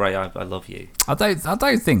sort of like, Ray, I love you. I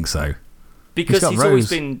don't think so. Because he's always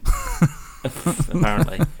been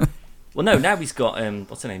apparently. Well, no, now he's got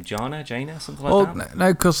what's her name, Jana, something like that.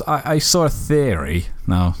 No, because I saw a theory.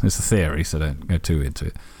 No, it's a theory, so don't go too into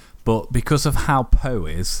it. But because of how Poe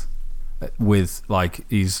is, with like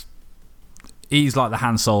he's like the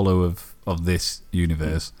Han Solo of this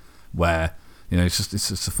universe, where it's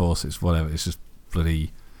just a force, it's whatever, it's just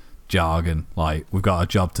bloody jargon. Like, we've got a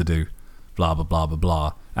job to do, blah blah blah blah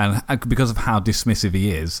blah, and because of how dismissive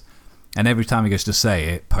he is, and every time he goes to say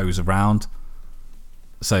it, Poe's around.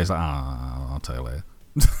 So he's like, I'll tell you later.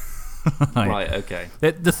 Right, okay.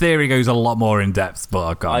 The theory goes a lot more in depth, but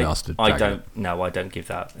I can't be asked to I don't give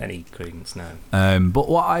that any credence, no. But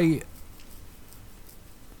what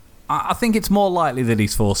I think it's more likely that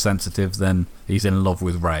he's force sensitive than he's in love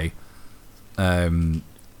with Rey.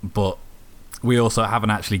 But we also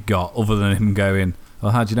haven't actually got, other than him going, oh,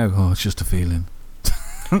 how do you know? Oh, it's just a feeling.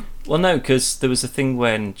 Well, no, because there was a thing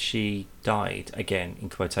when she died, again, in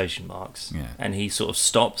quotation marks, and he sort of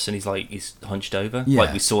stops and he's hunched over,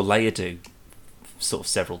 like we saw Leia do sort of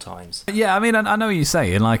several times. Yeah, I mean, I know what you're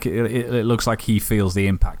saying. Like, it looks like he feels the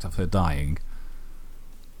impact of her dying.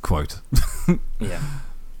 Quote. Yeah.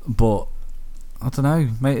 But, I don't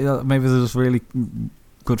know, maybe they're just really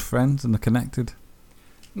good friends and they're connected.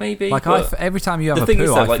 Maybe. Like, every time you have a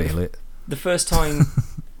poo, I feel it. The first time...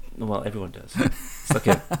 Well, everyone does. It's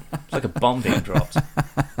like a bomb being dropped.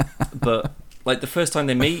 But like the first time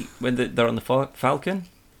they meet, when they're on the Falcon,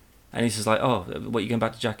 and he's just like, "Oh, what are you going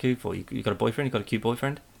back to Jakku for? You got a boyfriend? You got a cute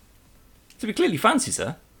boyfriend?" So he clearly fancies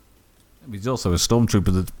her. He's also a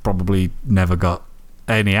stormtrooper that's probably never got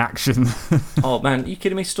any action. Oh man, are you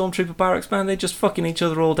kidding me? Stormtrooper barracks, man, they're just fucking each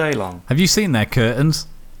other all day long. Have you seen their curtains?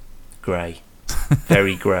 Grey,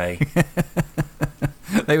 very grey.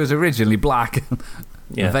 They was originally black.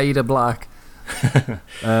 Yeah. Vader black.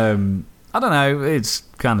 I don't know. It's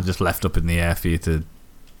kind of just left up in the air for you to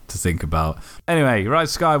think about. Anyway,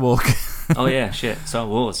 Rise of Skywalker. Oh yeah, shit. Star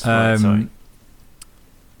Wars. Right, sorry.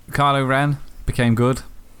 Kylo Ren became good.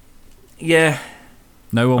 Yeah.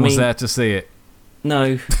 No one was there to see it.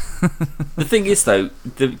 No. The thing is, though,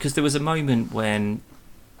 because there was a moment when,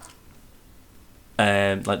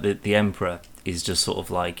 like the Emperor is just sort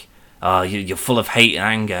of like, you're full of hate and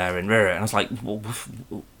anger and I was like, well,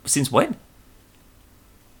 since when?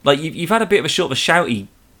 Like, you've had a bit of a sort of a shouty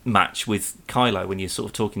match with Kylo when you're sort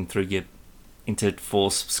of talking through your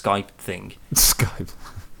Interforce Skype thing. Skype.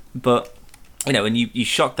 But, and you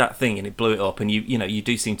shocked that thing and it blew it up, and you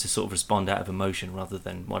do seem to sort of respond out of emotion rather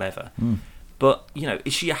than whatever. But,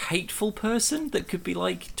 is she a hateful person that could be,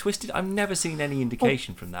 like, twisted? I've never seen any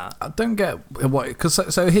indication from that. I don't get what... Because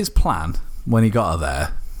so his plan, when he got her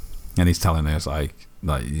there, and he's telling her, it's like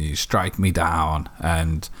you strike me down,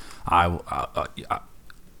 and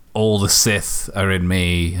all the Sith are in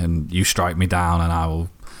me, and you strike me down, and I will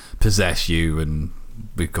possess you and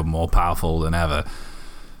become more powerful than ever.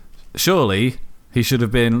 Surely he should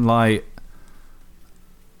have been like,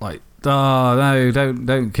 oh no,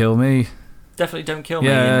 don't kill me. Definitely don't kill me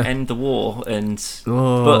and end the war.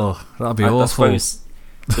 But that'd be awful. I suppose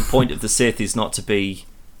the point of the Sith is not to be.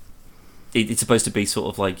 It's supposed to be sort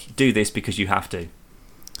of like, do this because you have to.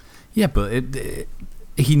 Yeah, but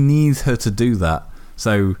he needs her to do that.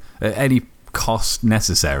 So at any cost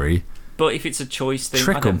necessary, But if it's a choice thing,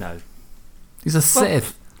 Trick I don't 'em. know. He's a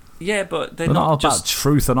Sith. Yeah, but they're They're not not about just.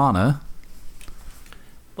 truth and honour.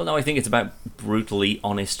 Well, no, I think it's about brutally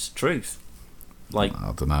honest truth. Like,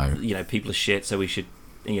 I don't know. you know, people are shit, so we should,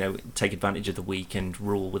 you know, take advantage of the weak and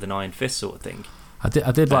rule with an iron fist, sort of thing. I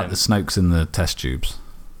did like the Snokes in the test tubes.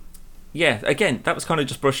 Yeah, again, that was kind of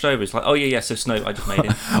just brushed over. It's like, oh yeah, so Snoke, I just made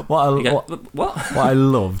him. What What? I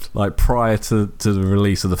loved, like prior to the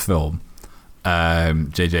release of the film,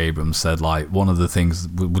 J.J. Abrams said like one of the things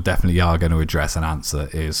we definitely are going to address and answer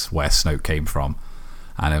is where Snoke came from,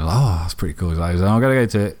 and it was like, oh, that's pretty cool. He's like, I'm going to go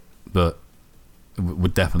to it, but we're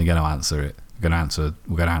definitely going to answer it. We're going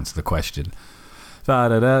to answer the question.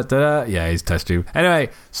 Yeah, he's test tube.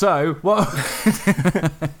 Anyway, so what?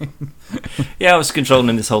 Yeah, I was controlling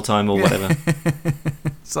him this whole time, or whatever.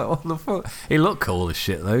 So what the fuck? He looked cool as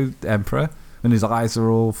shit though, Emperor, and his eyes are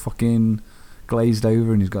all fucking glazed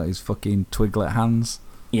over, and he's got his fucking twiglet hands.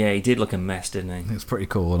 Yeah, he did look a mess, didn't he? It's pretty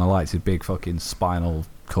cool, and I liked his big fucking spinal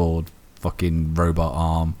cord, fucking robot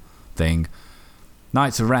arm thing.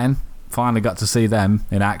 Knights of Ren, finally got to see them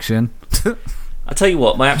in action. I'll tell you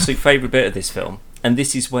what, my absolute favourite bit of this film, and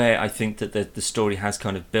this is where I think that the story has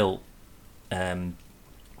kind of built,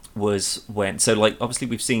 was when... So, like, obviously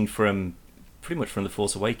we've seen from... pretty much from The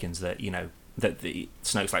Force Awakens that, you know, that the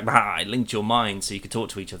Snoke's like, I linked your mind so you could talk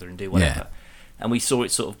to each other and do whatever. Yeah. And we saw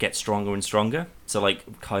it sort of get stronger and stronger. So, like,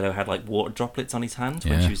 Kylo had, like, water droplets on his hand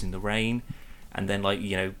when she was in the rain. And then, like,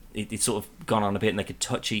 you know, it's sort of gone on a bit and they could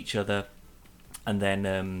touch each other. And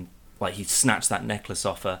then, like, he snatched that necklace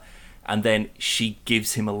off her. And then she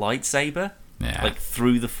gives him a lightsaber, like,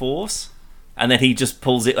 through the Force. And then he just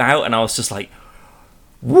pulls it out, and I was just like,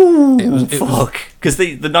 woo, fuck. Because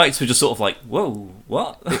the Knights were just sort of like, whoa,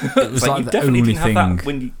 what? It was like, like you the definitely only didn't have thing that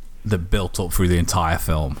when you... that built up through the entire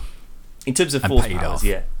film. In terms of And Force paid powers, off.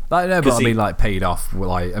 yeah. Like, no, but I mean, like, paid off.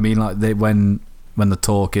 Like, I mean, like, when they're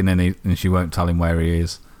talking and she won't tell him where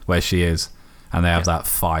she is, and they have that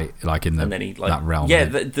fight, like, in And then he, like, that realm. Yeah,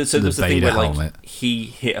 so there's the thing Vader where, like, helmet. he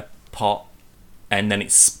hit a pot, and then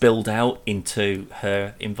it spilled out into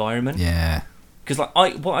her environment. Yeah. Because,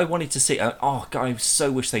 like, what I wanted to see... oh, God, I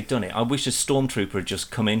so wish they'd done it. I wish a stormtrooper had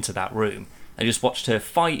just come into that room and just watched her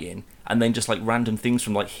fighting, and then just, like, random things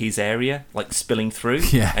from, like, his area, like, spilling through.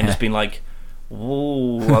 Yeah. And just been like,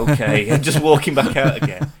 whoa, okay. And just walking back out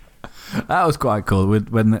again. That was quite cool.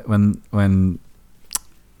 When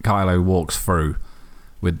Kylo walks through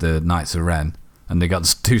with the Knights of Ren, and they got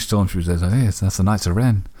two stormtroopers there, like, hey, that's the Knights of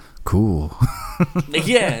Ren. Cool.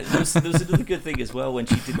 Yeah, there was another good thing as well when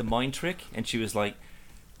she did the mind trick, and she was like,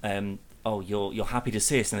 oh, you're happy to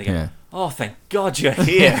see us, and they go, oh, thank God you're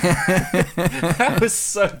here. That was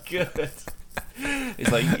so good.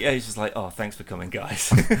 It's like, yeah, he's just like, oh, thanks for coming,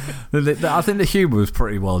 guys. I think the humour was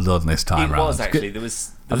pretty well done this time It round. was, actually.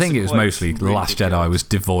 I think it was mostly The Last Jedi was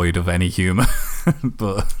devoid of any humour.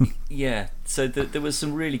 But yeah, so there was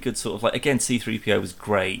some really good sort of, like, again, C-3PO was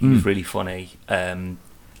great. He was really funny.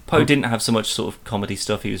 Poe didn't have so much sort of comedy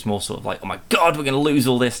stuff. He was more sort of like, oh my God, we're going to lose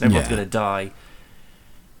all this and everyone's going to die.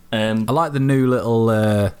 I like the new little,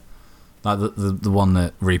 like the one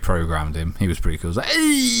that reprogrammed him. He was pretty cool. He was like,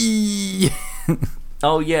 hey!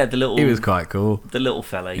 Oh yeah, the little... He was quite cool. The little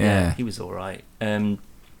fella, yeah. He was alright.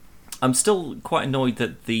 I'm still quite annoyed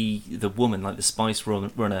that the woman, like the Spice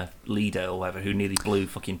Runner leader or whatever, who nearly blew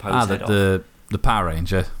fucking Poe's head off. The Power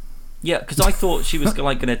Ranger. Yeah, because I thought she was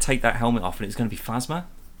like going to take that helmet off and it was going to be Phasma.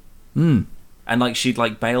 Mm. And like she'd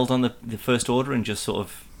like bailed on the First Order and just sort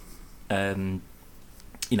of,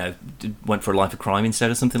 you know, went for a life of crime instead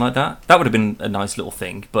or something like that. That would have been a nice little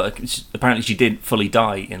thing. But apparently she did fully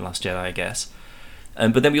die in Last Jedi, I guess.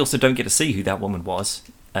 But then we also don't get to see who that woman was.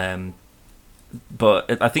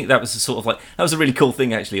 But I think that was a sort of like, that was a really cool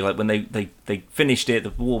thing actually. Like when they finished it,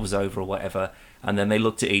 the war was over or whatever, and then they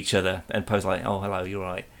looked at each other and Poe's like, "Oh, hello, you're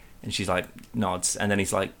right," and she's like nods, and then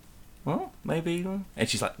he's like, "Well, maybe," and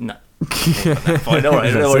she's like, "No, fine, all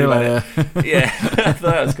right, don't worry about it." Yeah, I thought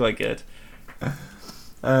that was quite good.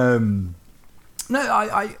 No,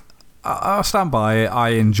 I'll stand by it.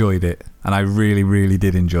 I enjoyed it, and I really, really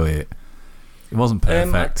did enjoy it. It wasn't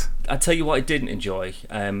perfect. I tell you what I didn't enjoy,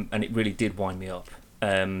 and it really did wind me up.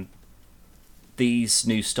 These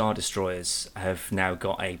new Star Destroyers have now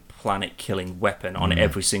got a planet-killing weapon on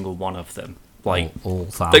every single one of them. Like all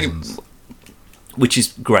thousands. Which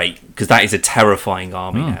is great, because that is a terrifying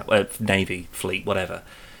army now. Navy, fleet, whatever.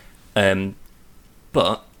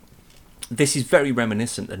 But this is very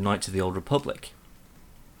reminiscent of Knights of the Old Republic.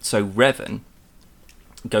 So Revan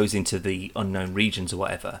goes into the unknown regions or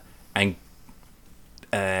whatever, and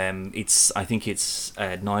I think it's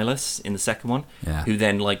Nihilus in the second one, who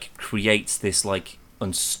then like creates this like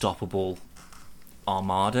unstoppable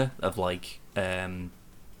armada of like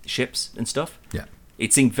ships and stuff. Yeah.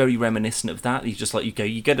 It seemed very reminiscent of that. You just like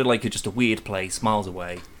you get to like just a weird place miles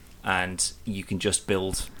away, and you can just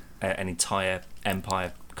build an entire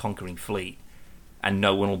empire conquering fleet, and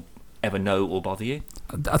no one will ever know or bother you.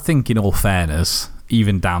 I think, in all fairness,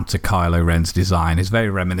 even down to Kylo Ren's design, is very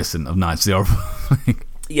reminiscent of Knights of the Old Republic.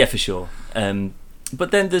 Yeah, for sure.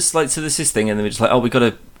 But then there's this thing, and then we're just like, oh, we've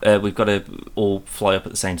got to all fly up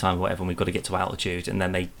at the same time, or whatever, and we've got to get to altitude, and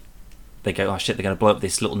then they go, oh shit, they're going to blow up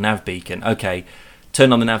this little nav beacon. Okay,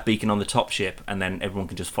 turn on the nav beacon on the top ship, and then everyone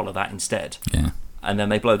can just follow that instead. Yeah. And then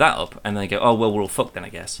they blow that up, and they go, oh well, we're all fucked then, I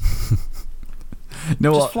guess.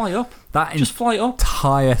 Just fly up. Just fly up.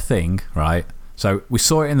 Entire thing, right? So we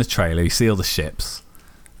saw it in the trailer. You see all the ships,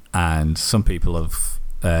 and some people have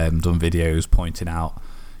done videos pointing out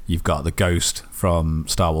you've got the Ghost from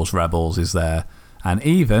Star Wars Rebels is there, and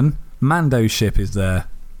even Mando's ship is there.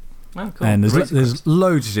 Oh, cool. And there's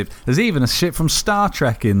loads of ships. There's even a ship from Star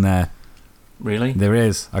Trek in there. Really? There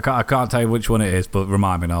is. I can't tell you which one it is, but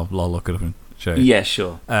remind me, and I'll look it up and show you. Yeah,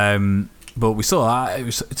 sure. But we saw that.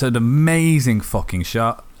 It's an amazing fucking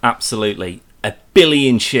shot. Absolutely. A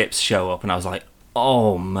billion ships show up, and I was like,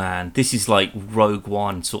 oh man, this is like Rogue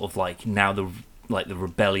One, sort of like now the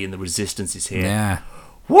rebellion, the resistance is here. Yeah.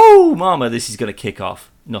 Woo, mama, this is going to kick off.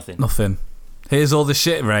 Nothing. Here's all the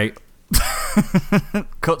shit, Ray.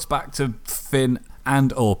 Cuts back to Finn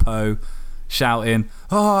and Poe shouting,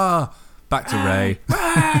 "Ah!" Back to Ray.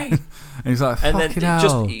 Ray! And he's like, fucking and then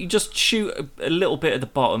hell. you just shoot a little bit at the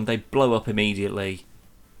bottom, they blow up immediately.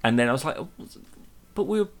 And then I was like, but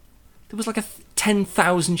there was like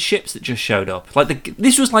 10,000 ships that just showed up. Like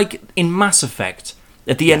this was like in Mass Effect,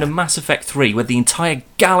 at the end of Mass Effect 3, where the entire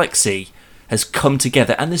galaxy has come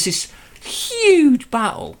together, and there's this huge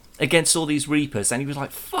battle against all these Reapers, and he was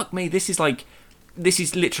like, fuck me, this is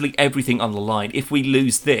literally everything on the line. If we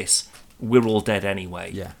lose this, we're all dead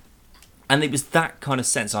anyway. Yeah. And it was that kind of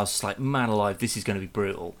sense. I was just like, man alive, this is going to be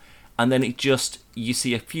brutal. And then you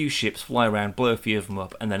see a few ships fly around, blow a few of them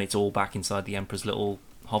up, and then it's all back inside the Emperor's little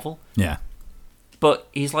hovel. Yeah. But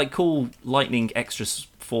he's like cool lightning, extra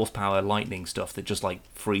force power lightning stuff that just like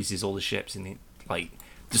freezes all the ships and like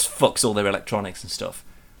just fucks all their electronics and stuff.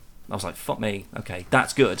 I was like, fuck me, okay,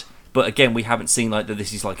 that's good. But again, we haven't seen like that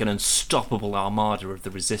this is like an unstoppable armada of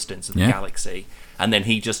the resistance of the galaxy. And then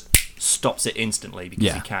he just stops it instantly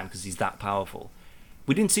because he can, because he's that powerful.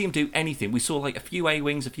 We didn't see him do anything. We saw like a few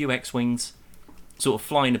A-Wings, a few X-Wings sort of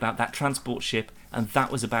flying about that transport ship, and that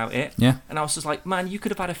was about it. Yeah. And I was just like, man, you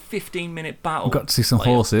could have had a 15-minute battle. We got to see some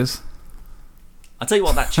horses. I'll tell you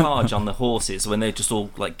what, that charge on the horses when they're just all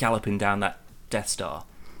like galloping down that Death Star.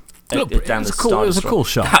 It was a cool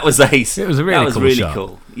shot. That was ace. It was a really cool shot.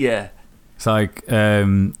 Cool. Yeah. It's like,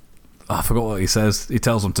 I forgot what he says. He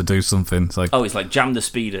tells them to do something. It's like, it's like jam the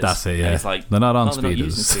speeders. That's it, yeah. And it's like, they're not on speeders. They're not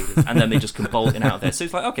using speeders. And then they just come bolting out of there. So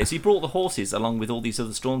it's like, okay, so you brought the horses along with all these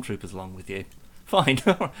other stormtroopers along with you. Fine.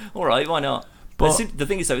 All right, why not? But the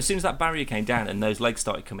thing is, though, as soon as that barrier came down and those legs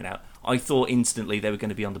started coming out, I thought instantly they were going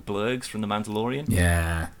to be on the blurgs from The Mandalorian.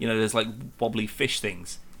 Yeah. You know, there's like wobbly fish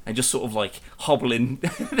things. And just sort of like hobbling.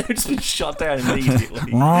 They've just been shot down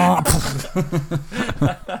immediately.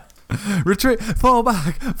 Retreat, fall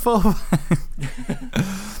back.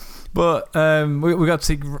 But we got to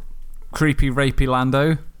see creepy, rapey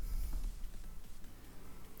Lando.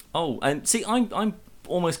 Oh, and see, I'm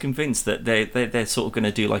almost convinced that they're sort of going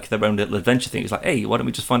to do like their own little adventure thing. It's like, hey, why don't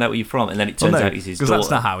we just find out where you're from? And then it turns out he's his daughter. Because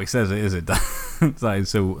that's not how he says it, is it? It's like,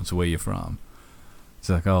 so where you're from? It's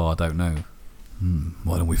like, oh, I don't know.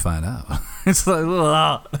 Why don't we find out? It's like,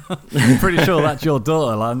 I'm pretty sure that's your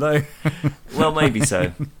daughter, Lando. Well, maybe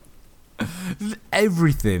so.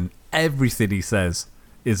 Everything he says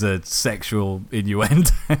is a sexual innuendo.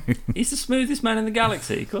 He's the smoothest man in the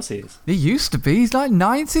galaxy. Of course he is. He used to be. He's like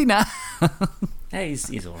 90 now. Hey,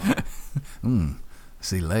 he's all right.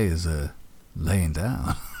 See, Leia's laying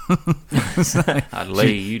down. I'd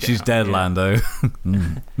lay you down. She's dead, yeah. Lando.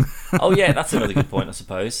 Oh yeah, that's another good point, I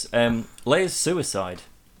suppose. Leia's suicide.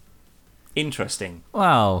 Interesting.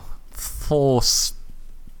 Well,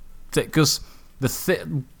 because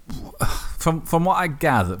from what I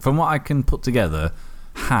gather, from what I can put together,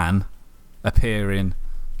 Han appearing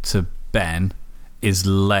to Ben is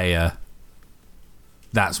Leia.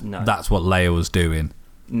 That's what Leia was doing.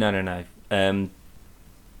 No.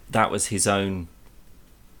 That was his own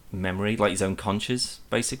memory, like his own conscious,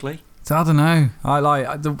 basically. So I don't know. I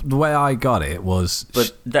like the way I got it was,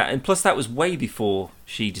 but and plus that was way before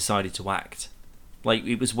she decided to act. Like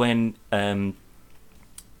it was when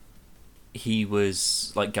he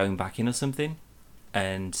was like going back in or something,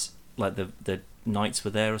 and like the knights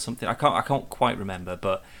were there or something. I can't quite remember,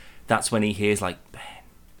 but that's when he hears like Ben,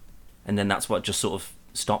 and then that's what just sort of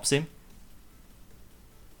stops him.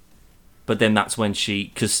 But then that's when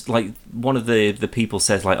because like one of the people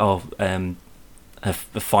says like, oh, her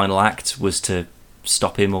final act was to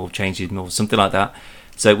stop him or change him or something like that.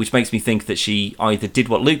 So which makes me think that she either did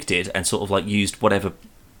what Luke did and sort of like used whatever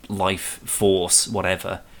life force,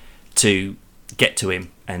 whatever, to get to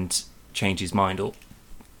him and change his mind or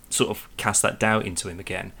sort of cast that doubt into him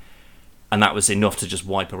again, and that was enough to just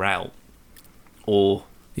wipe her out. Or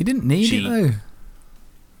he didn't need it though,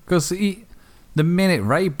 because the minute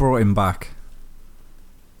Ray brought him back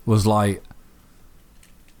was like,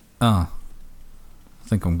 oh, I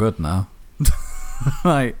think I'm good now.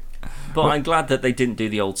 Like, but I'm glad that they didn't do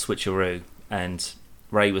the old switcheroo and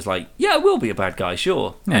Ray was like, yeah, I will be a bad guy,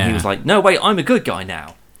 sure. Yeah. And he was like, no, wait, I'm a good guy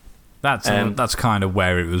now. That's kind of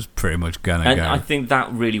where it was pretty much going to go. And I think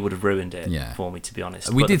that really would have ruined it for me, to be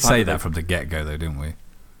honest. We did say that from the get-go, though, didn't we?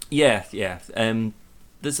 Yeah.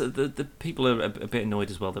 There's the people are a bit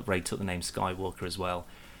annoyed as well that Ray took the name Skywalker as well.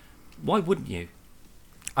 Why wouldn't you?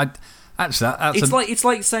 It's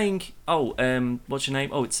like saying, oh, what's your name?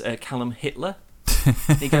 Oh, it's Callum Hitler.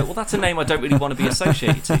 And you go, well, that's a name I don't really want to be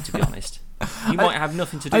associated to be honest. You might have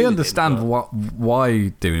nothing to do with it. I understand why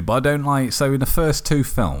doing it, but I don't like... So in the first two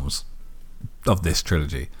films of this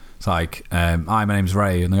trilogy, it's like, hi, my name's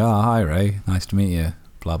Ray, and they go, oh, hi, Ray, nice to meet you,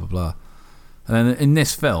 blah, blah, blah. And then in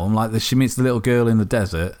this film, like, she meets the little girl in the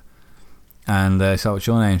desert, and she's like, what's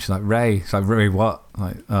your name? She's like, Ray. She's like, Ray what?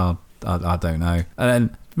 Like, oh, I don't know. And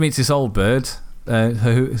then meets this old bird. So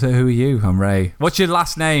who are you? I'm Ray. What's your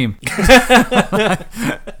last name?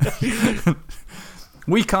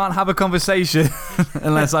 We can't have a conversation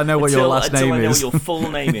unless I know what your last name is. Until I know what your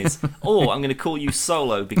full name is. Or I'm going to call you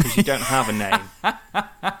Solo because you don't have a name.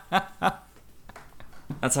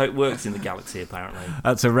 That's how it works in the galaxy, apparently.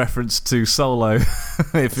 That's a reference to Solo,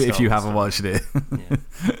 if you haven't watched it. Yeah.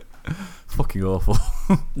 Fucking awful.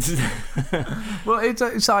 Well,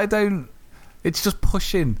 it's just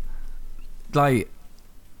pushing. Like,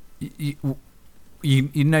 you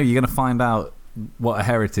know you're going to find out what a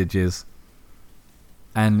heritage is.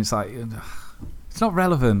 And it's like, it's not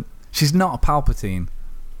relevant. She's not a Palpatine.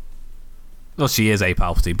 Well, she is a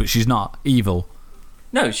Palpatine, but she's not evil.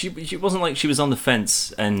 No, she wasn't like she was on the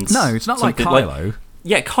fence. And no, it's not like Kylo.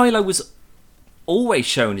 Kylo was always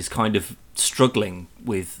shown as kind of struggling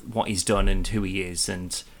with what he's done and who he is,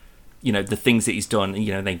 and you know the things that he's done.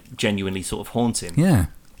 You know, they genuinely sort of haunt him. Yeah.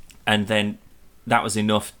 And then that was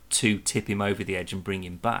enough to tip him over the edge and bring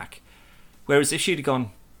him back. Whereas if she'd have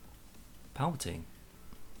gone, Palpatine,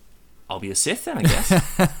 I'll be a Sith then, I guess.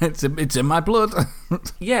 it's in my blood.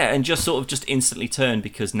 Yeah, and just sort of just instantly turned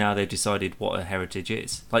because now they've decided what her heritage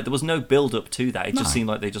is. Like, there was no build-up to that. It just seemed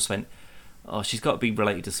like they just went, oh, she's got to be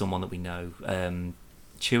related to someone that we know.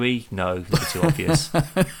 Chewie? No, that'd be too obvious.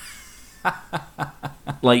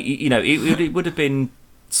 Like, you know, it would have been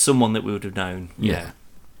someone that we would have known. Yeah.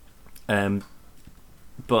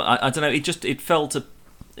 But I don't know, it felt...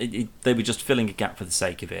 they were just filling a gap for the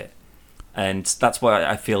sake of it. And that's why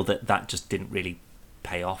I feel that just didn't really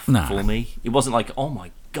pay off for me. It wasn't like, oh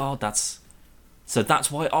my god, that's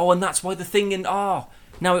why. Oh, and that's why the thing. And now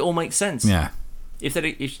it all makes sense. Yeah. If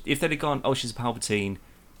they'd have gone, oh, she's a Palpatine,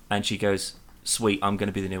 and she goes, sweet, I'm going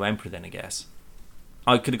to be the new Emperor then, I guess.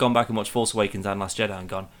 I could have gone back and watched Force Awakens and Last Jedi and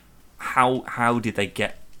gone, how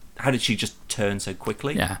did she just turn so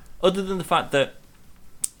quickly? Yeah. Other than the fact that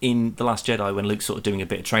in The Last Jedi, when Luke's sort of doing a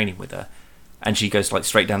bit of training with her, and she goes like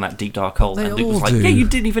straight down that deep dark hole, and Luke was like, yeah, you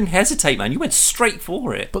didn't even hesitate, man. You went straight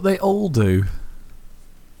for it. But they all do.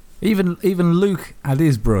 Even Luke had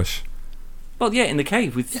his brush. Well, yeah, in the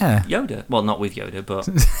cave with Yoda. Well, not with Yoda, but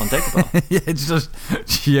on Dagobah. Yeah, it's just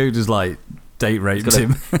Yoda's like date raped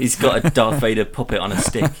him. He's got a Darth Vader puppet on a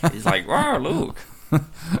stick. He's like, wow, Luke.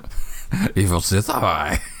 Evil Sith, have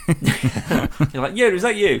I? You're like, Yoda, is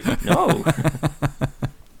that you? No.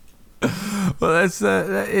 Well,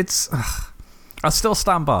 it's. I still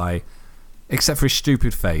stand by, except for his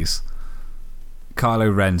stupid face.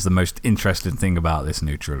 Kylo Ren's the most interesting thing about this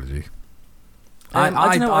new trilogy.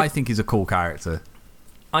 I think he's a cool character.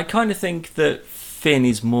 I kind of think that Finn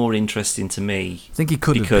is more interesting to me. I think he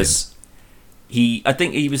could have been. I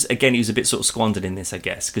think he was a bit sort of squandered in this, I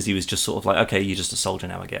guess, because he was just sort of like, okay, you're just a soldier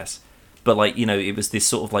now, I guess. But like, you know, it was this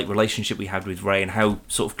sort of like relationship we had with Rey and how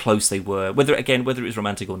sort of close they were, whether it was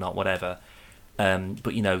romantic or not, whatever.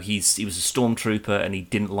 But you know, he was a stormtrooper and he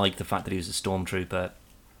didn't like the fact that he was a stormtrooper.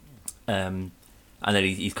 And and then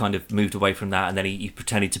he's kind of moved away from that, and then he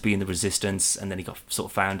pretended to be in the Resistance, and then he got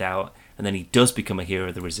sort of found out, and then he does become a hero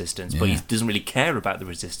of the Resistance, but he doesn't really care about the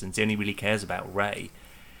Resistance. He only really cares about Rey.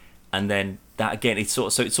 And then that again, it's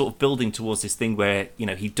sort of building towards this thing where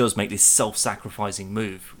he does make this self-sacrificing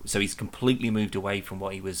move. So he's completely moved away from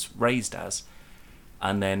what he was raised as,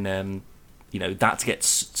 and then that gets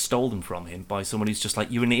stolen from him by someone who's just like,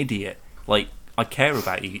 you're an idiot. Like, I care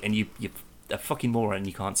about you, and you're a fucking moron, and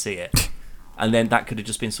you can't see it. And then that could have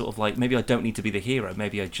just been sort of like, maybe I don't need to be the hero.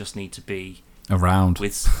 Maybe I just need to be around.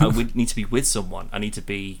 I would need to be with someone. I need to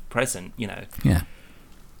be present. Yeah.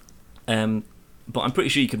 But I'm pretty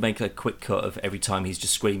sure you could make a quick cut of every time he's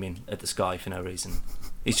just screaming at the sky for no reason.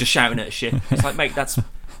 He's just shouting at a ship. It's like, mate, that's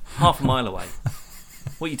half a mile away.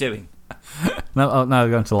 What are you doing? No, they're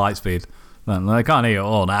going to light speed. No, they can't hear it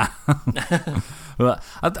all now. But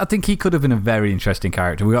I think he could have been a very interesting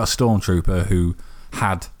character. We got a stormtrooper who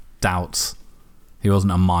had doubts. He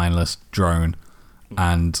wasn't a mindless drone.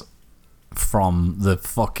 And from the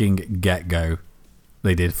fucking get-go,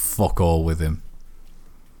 they did fuck all with him.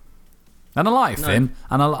 And I like Finn,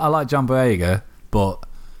 and I like John Boyega, but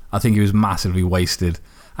I think he was massively wasted.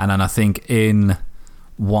 And then I think in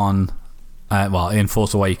in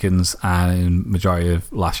Force Awakens and in majority of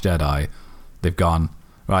Last Jedi, they've gone,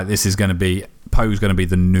 right, this is going to be, Poe's going to be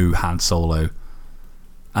the new Han Solo.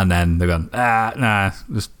 And then they've gone, nah,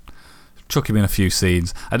 just chuck him in a few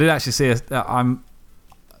scenes. I did actually see I'm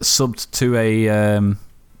subbed to a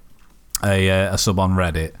sub on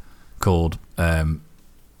Reddit called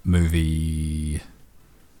movie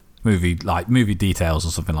details or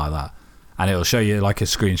something like that, and it'll show you like a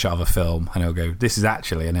screenshot of a film, and it'll go, this is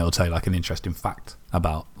actually, and it'll tell you like an interesting fact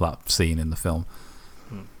about that scene in the film.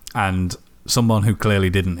 And someone who clearly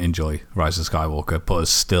didn't enjoy Rise of Skywalker but is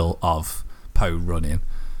still of Poe running,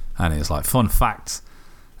 and it's like, fun fact,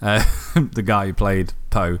 the guy who played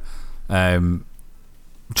Poe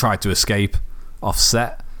tried to escape off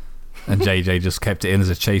set, and JJ just kept it in as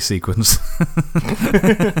a chase sequence.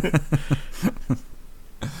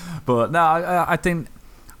 But no, I think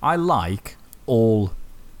I like all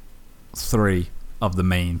three of the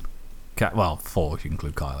main four if you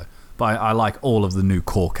include Kylo, but I like all of the new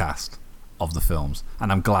core cast of the films,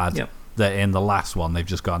 and I'm glad that in the last one they've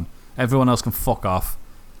just gone, everyone else can fuck off,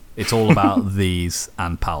 it's all about these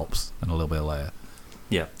and Palps and a little bit of Leia.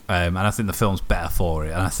 Yeah. And I think the film's better for it,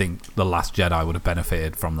 and I think The Last Jedi would have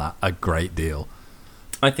benefited from that a great deal.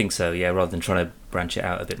 I think so, yeah, rather than trying to branch it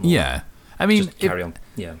out a bit more. Yeah. I mean, just carry on.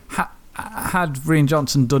 Yeah. Had Rian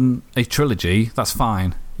Johnson done a trilogy, that's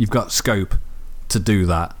fine. You've got scope to do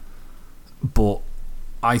that. But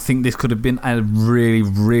I think this could have been a really,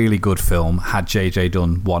 really good film had JJ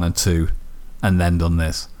done 1 and 2 and then done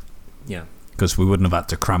this. Yeah. Because we wouldn't have had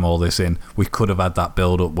to cram all this in. We could have had that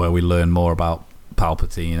build-up where we learn more about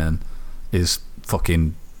Palpatine and his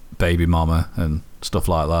fucking baby mama and stuff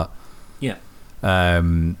like that. Yeah.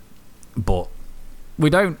 But we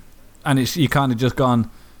don't, and it's, you kind of just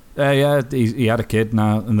gone, yeah, he had a kid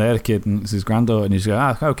now, and they had a kid, and it's his granddaughter, and he's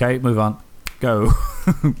going, okay, move on, go.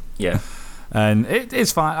 Yeah. And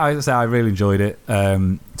it's fine. I really enjoyed it.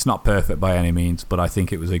 It's not perfect by any means, but I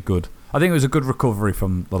think it was a good recovery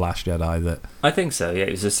from The Last Jedi. I think so, yeah.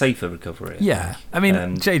 It was a safer recovery. Yeah. I mean,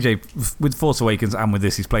 JJ, with Force Awakens and with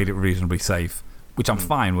this, he's played it reasonably safe, which I'm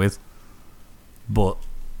fine with, but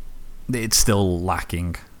it's still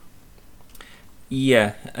lacking.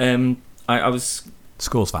 Yeah. I was...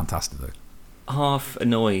 Score's fantastic, though. Half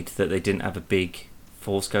annoyed that they didn't have a big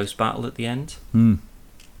Force Ghost battle at the end.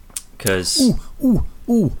 Because... Ooh.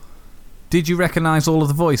 Did you recognise all of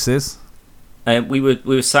the voices? We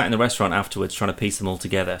were sat in the restaurant afterwards trying to piece them all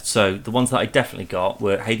together. So the ones that I definitely got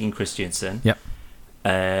were Hayden Christensen. Yep.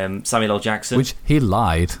 Samuel L. Jackson. Which he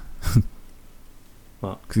lied.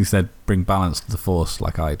 What? Because he said, bring balance to the Force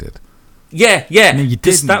like I did. Yeah. No, you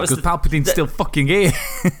didn't, because Palpatine's still fucking here.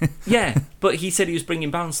 Yeah, but he said he was bringing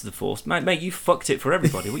balance to the Force. Mate, you fucked it for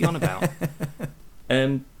everybody. What are you on about?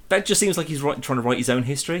 That just seems like he's trying to write his own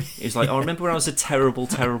history. He's like, I remember when I was a terrible,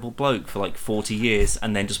 terrible bloke for like 40 years,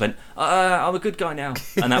 and then just went, I'm a good guy now.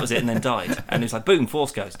 And that was it, and then died. And it was like, boom,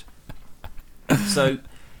 Force Ghost. So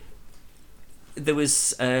there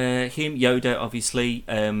was him, Yoda, obviously,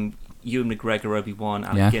 Ewan McGregor, Obi-Wan,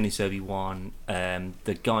 Alec Guinness, Obi-Wan,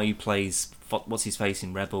 the guy who plays, what's his face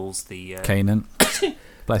in Rebels? Kanan.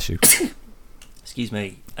 Bless you. Excuse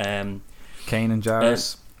me. Kanan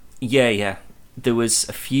Jarrus. Yeah. There was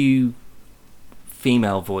a few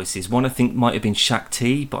female voices. One I think might have been Shaq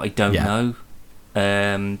T, but I don't know.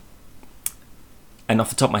 And off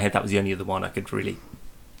the top of my head, that was the only other one I could really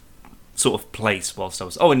sort of place whilst I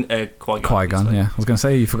was... Oh, and Qui-Gon. Qui-Gon, yeah. I was going to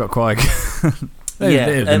say, you forgot Qui-Gon.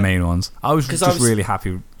 They're the main ones. I was 'cause just really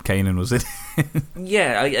happy Kanan was in.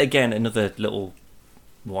 Yeah, again, another little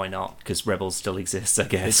why not? Because Rebels still exists, I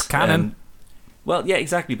guess. It's canon. Well, yeah,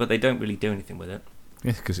 exactly, but they don't really do anything with it.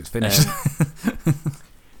 Yeah, because it's finished.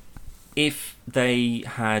 If they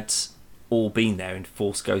had all been there in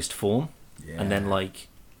Force Ghost form, and then like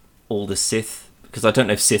all the Sith, because I don't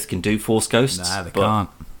know if Sith can do Force Ghosts. Nah, they can't.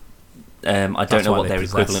 I don't know what their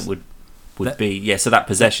equivalent would be. Yeah, so that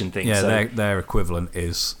possession thing. Yeah, so. their equivalent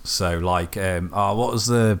is so like what was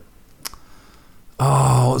the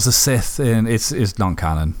Sith in? It's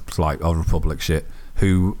non-canon. It's like Old Republic shit.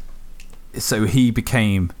 So he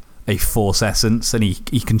became a Force essence, and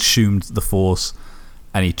he consumed the Force,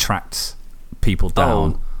 and he tracked people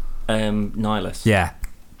down. Nihilus. Yeah,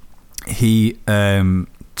 he to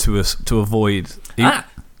avoid.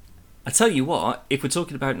 I tell you what, if we're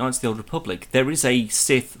talking about Knights of the Old Republic, there is a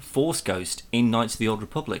Sith Force Ghost in Knights of the Old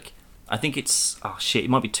Republic. I think it's... Oh, shit, it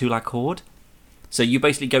might be Tulak Horde. So you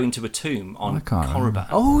basically go into a tomb on Korriban.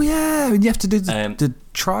 Oh, yeah, and you have to do the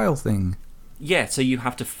trial thing. Yeah, so you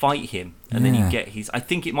have to fight him, and then you get his... I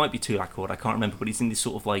think it might be Tulak Horde, I can't remember, but he's in this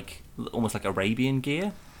sort of like... Almost like Arabian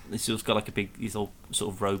gear. He's sort of got like a big... He's all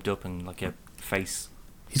sort of robed up and like a face...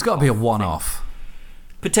 He's got to be a one-off.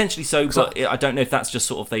 Potentially so, but I don't know if that's just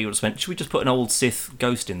sort of they just went, should we just put an old Sith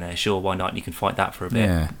ghost in there? Sure, why not? And you can fight that for a bit.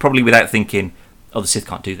 Yeah. Probably without thinking, oh, the Sith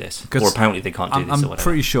can't do this. Or apparently they can't do this or whatever. I'm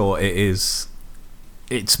pretty sure it's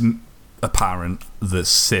apparent that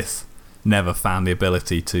Sith never found the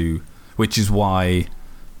ability to, which is why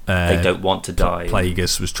they don't want to die.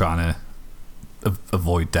 Plagueis was trying to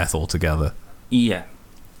avoid death altogether. Yeah.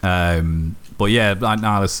 But yeah, like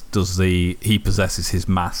Nihilus does he possesses his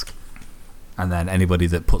mask. And then anybody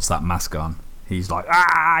that puts that mask on, he's like,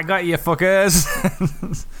 I got you, fuckers.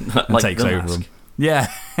 And like takes over them. Yeah.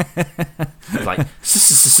 He's like,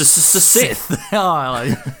 Sith.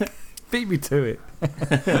 Beat me to it.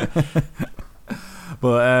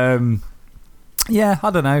 But, yeah,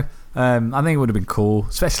 I don't know. I think it would have been cool,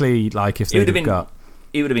 especially like if they would have got...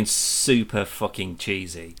 It would have been super fucking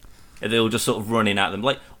cheesy. They were just sort of running at them.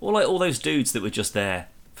 Like all those dudes that were just there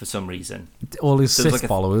for some reason. All his Sith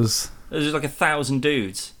followers. There's like 1,000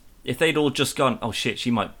 dudes. If they'd all just gone, oh shit,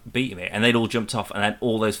 she might beat me, and they'd all jumped off, and then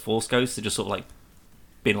all those Force Ghosts had just sort of like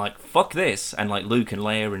been like, fuck this, and like Luke and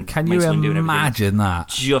Leia and Can you imagine that?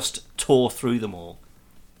 Just tore through them all.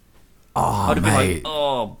 Oh, I'd have been like,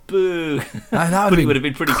 oh, boo. But it would have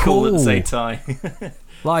been pretty cool at the same time.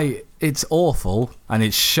 Like, it's awful, and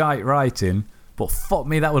it's shite writing, but fuck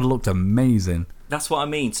me, that would have looked amazing. That's what I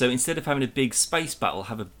mean. So instead of having a big space battle,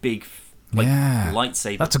 have a big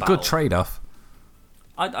lightsaber That's a battle. good trade-off.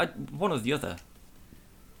 I one or the other.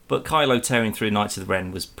 But Kylo tearing through Knights of the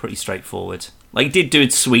Ren was pretty straightforward. Like, he did do a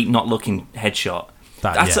sweet, not-looking headshot.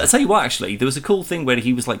 I tell you what, actually, there was a cool thing where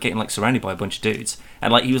he was like getting like surrounded by a bunch of dudes,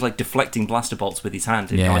 and like he was like deflecting blaster bolts with his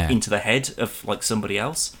hand and, like, into the head of like somebody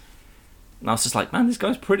else. And I was just like, man, this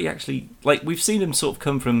guy's pretty actually... Like, we've seen him sort of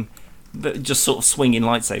come from just sort of swinging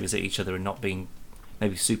lightsabers at each other and not being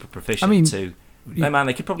maybe super proficient to... No, man,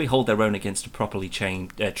 they could probably hold their own against a properly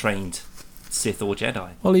trained Sith or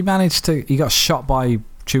Jedi. Well, he got shot by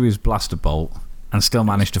Chewie's blaster bolt and still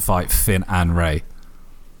managed to fight Finn and Rey.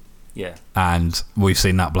 Yeah. And we've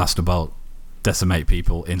seen that blaster bolt decimate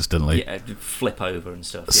people instantly. Yeah, flip over and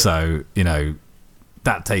stuff. Yeah. So,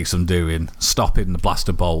 that takes some doing. Stopping the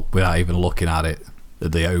blaster bolt without even looking at it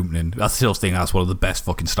at the opening. I still think that's one of the best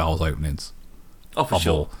fucking Star Wars openings. Oh, for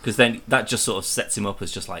sure. Because then that just sort of sets him up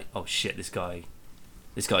as just like, oh shit, this guy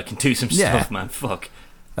can do some stuff, man. Fuck.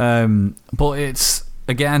 But it's,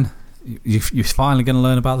 again, you're finally going to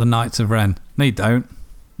learn about the Knights of Ren. No, you don't.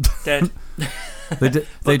 Dead.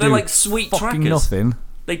 They're do like sweet fucking trackers. Nothing.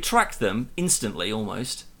 They tracked them instantly,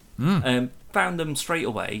 almost. Found them straight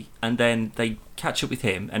away, and then they catch up with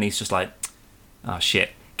him, and he's just like, oh shit.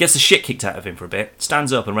 Gets the shit kicked out of him for a bit,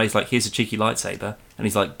 stands up and Rey's like, here's a cheeky lightsaber, and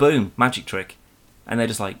he's like, boom, magic trick. And they're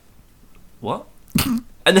just like, what?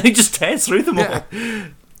 And then he just tears through them all.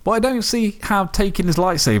 But I don't see how taking his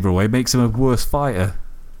lightsaber away makes him a worse fighter.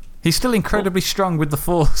 He's still incredibly strong with the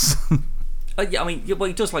Force. Yeah, I mean, well,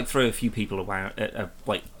 he does like throw a few people around,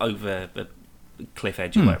 like over a cliff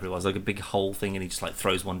edge or whatever it was, like a big hole thing, and he just like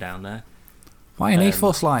throws one down there. Why ain't he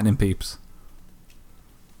Force lightning, peeps?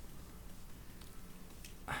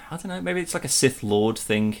 I don't know. Maybe it's like a Sith Lord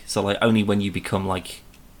thing. So like only when you become like,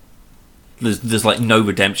 there's like no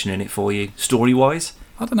redemption in it for you story wise.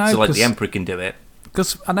 I don't know. So like the Emperor can do it.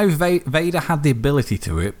 Because I know Vader had the ability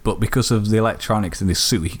to it, but because of the electronics in his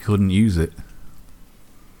suit, he couldn't use it.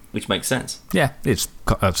 Which makes sense. Yeah, it's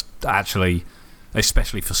actually,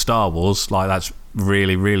 especially for Star Wars, like that's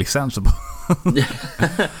really, really sensible.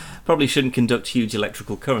 Probably shouldn't conduct huge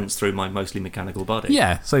electrical currents through my mostly mechanical body.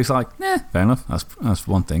 Yeah, so it's like, fair enough. That's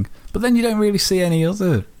one thing. But then you don't really see any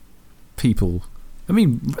other people. I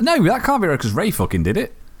mean, no, that can't be right because Ray fucking did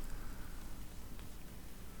it.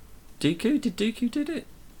 Dooku? Did Dooku did it?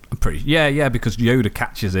 I'm pretty. Yeah, because Yoda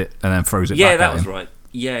catches it and then throws it back Yeah, at that was him. right.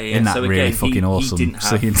 Yeah. In that so really again, fucking awesome he didn't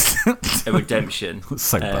scene. have a redemption.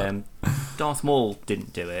 So bad. Darth Maul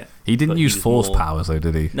didn't do it. He didn't but use was force more- powers, though,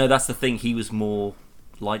 did he? No, that's the thing. He was more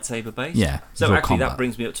lightsaber based. Yeah. So it's all actually, combat. that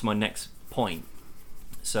brings me up to my next point.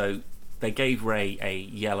 So they gave Rey a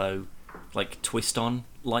yellow, like twist-on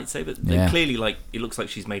lightsaber. Yeah. Clearly, like it looks like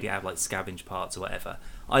she's made it out of like scavenge parts or whatever.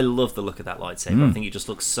 I love the look of that lightsaber. I think it just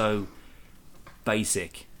looks so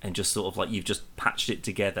basic and just sort of like you've just patched it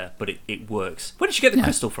together, but it works. Where did you get the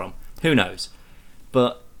crystal from? Who knows?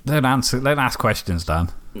 But Don't ask questions,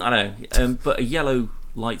 Dan. I know. But a yellow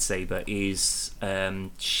lightsaber is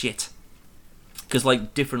shit. Because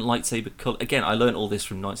like different lightsaber colour. Again, I learned all this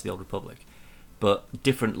from Knights of the Old Republic. But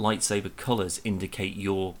different lightsaber colours indicate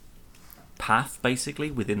your path, basically,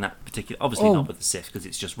 within that particular. Obviously not with the Sith because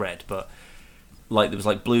it's just red, but like there was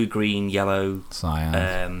like blue, green, yellow,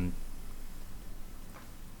 Cyan,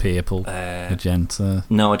 purple, magenta.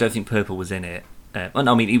 No, I don't think purple was in it.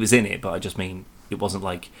 I mean, it was in it, but I just mean it wasn't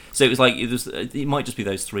like. So it was like it might just be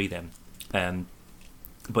those three then.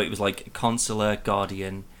 But it was like Consular,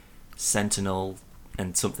 Guardian, Sentinel,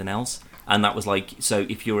 and something else. And that was like, so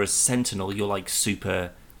if you're a Sentinel, you're like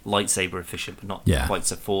super lightsaber efficient, but not quite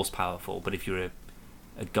so force powerful. But if you're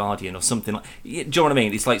a Guardian or something like, do you know what I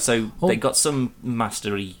mean? It's like, so they got some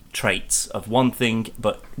mastery traits of one thing,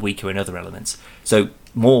 but weaker in other elements. So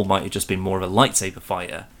Maul might have just been more of a lightsaber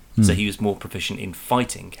fighter. So he was more proficient in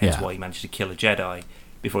fighting, hence why he managed to kill a Jedi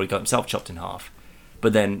before he got himself chopped in half.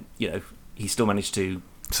 But then, he still managed to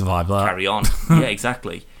survive that. Carry on. Yeah,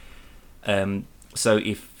 exactly. So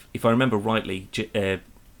if I remember rightly,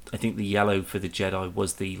 I think the yellow for the Jedi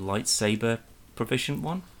was the lightsaber proficient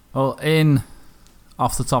one. Well,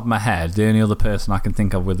 off the top of my head, the only other person I can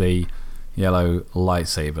think of with a yellow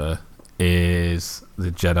lightsaber is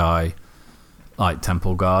the Jedi, like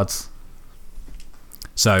Temple Guards.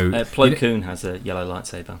 So Plo Koon has a yellow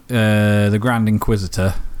lightsaber. The Grand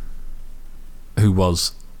Inquisitor, who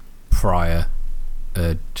was prior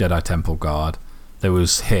Jedi Temple Guard, there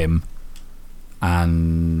was him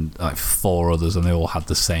and like 4 others, and they all had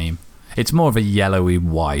the same. It's more of a yellowy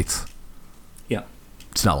white. Yeah.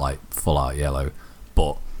 It's not like full out yellow,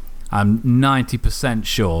 but I'm 90%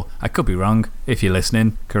 sure. I could be wrong. If you're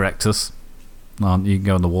listening, correct us. You can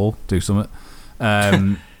go on the wall, do something.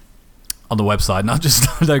 On the website, not just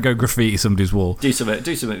don't go graffiti somebody's wall. Do something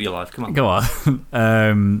with your life. Come on. Go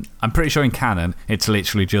on. I'm pretty sure in canon, it's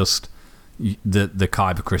literally just the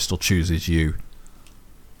Kyber crystal chooses you,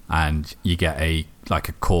 and you get a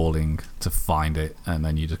calling to find it, and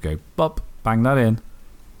then you just go bop, bang that in,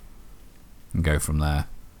 and go from there.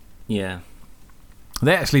 Yeah.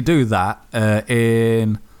 They actually do that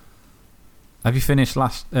in. Have you finished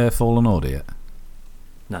last Fallen Order yet?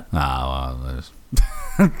 No. Oh,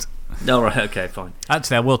 well, No, right, okay, fine.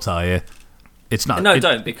 actually, I will tell you, it's not. No,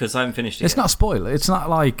 don't, because I haven't finished it It's yet. not a spoiler. It's not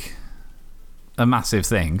like a massive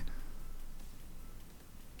thing.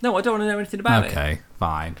 No, I don't want to know anything about it. Okay,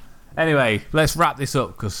 fine. Anyway, let's wrap this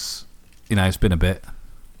up because it's been a bit,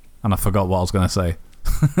 and I forgot what I was going to say.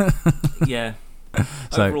 Yeah.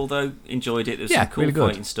 So- Overall, though, enjoyed it. There was Yeah, some cool really good.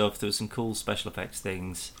 fighting stuff. There was some cool special effects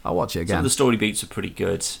things. I'll watch it Some again. of the story beats were pretty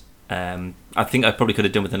good. I think I probably could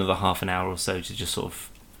have done with another half an hour or so to just sort of.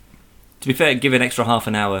 To be fair, give an extra half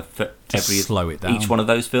an hour for Just slow it down. each one of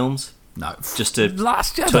those films. No, Just to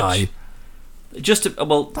Last Jedi. touch. Just to,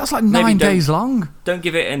 well, That's like maybe 9 don't- days long. Don't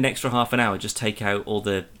give it an extra half an hour. Just take out all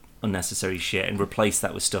the unnecessary shit and replace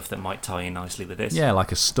that with stuff that might tie in nicely with this. Yeah,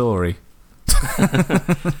 like a story.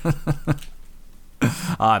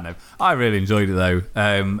 I know. I really enjoyed it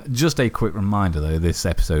though. Just a quick reminder though, this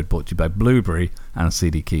episode brought to you by Blueberry and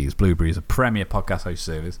CD Keys. Blueberry is a premier podcast host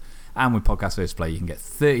service, and with Podcast Host Play you can get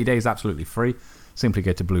 30 days absolutely free. Simply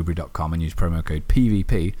go to blueberry.com and use promo code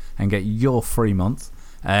PVP and get your free month.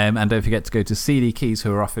 And don't forget to go to CD Keys,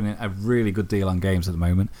 who are offering a really good deal on games at the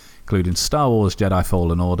moment, including Star Wars Jedi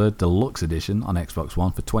Fallen Order Deluxe Edition on Xbox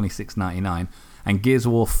One for $26.99 and Gears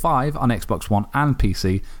of War 5 on Xbox One and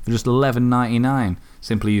PC for just $11.99.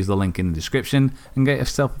 Simply use the link in the description and get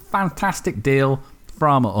yourself a fantastic deal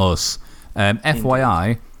from us.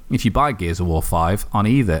 FYI, if you buy Gears of War 5 on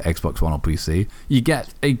either Xbox One or PC, you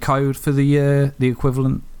get a code for the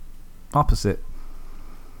equivalent opposite.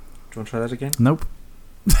 Do you want to try that again? Nope.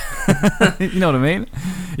 You know what I mean?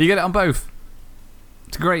 You get it on both.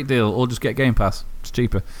 It's a great deal, or just get Game Pass. It's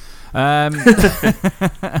cheaper.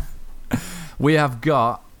 We have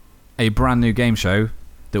got a brand new game show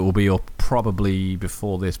that will be up probably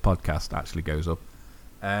before this podcast actually goes up,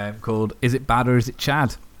 called Is It Bad or Is It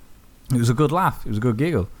Chad? It was a good laugh. It was a good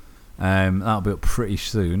giggle. That'll be up pretty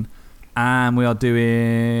soon. And we are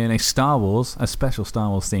doing a special Star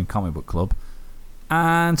Wars themed comic book club,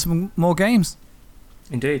 and some more games.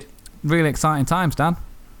 Indeed. Really exciting times, Dan.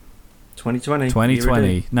 2020.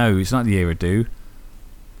 2020. No, it's not the year of do.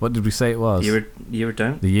 What did we say it was? Year of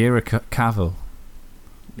don't. The year of Cavill.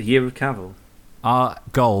 The year of Cavill. Our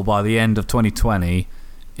goal by the end of 2020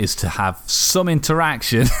 is to have some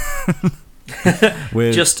interaction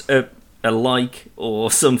with just a like or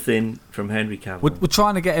something from Henry Cavill. We're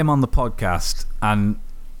trying to get him on the podcast, and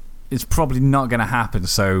it's probably not going to happen.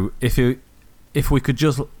 So if we could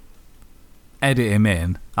just edit him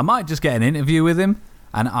in, I might just get an interview with him,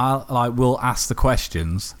 and we'll ask the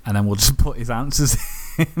questions, and then we'll just put his answers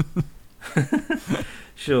in.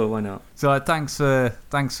 Sure, why not? So thanks for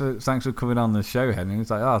coming on the show, Henry.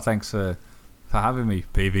 It's like, oh, thanks for having me,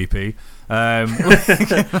 PvP. I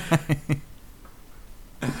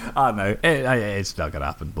don't know, it's not going to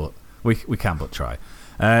happen, but we can but try.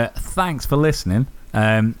 Thanks for listening.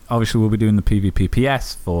 Obviously, we'll be doing the PvP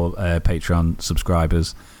PS for Patreon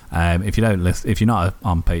subscribers. If you're not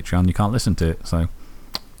on Patreon, you can't listen to it. So,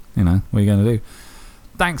 what are you going to do?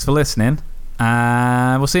 Thanks for listening,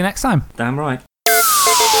 and we'll see you next time. Damn right.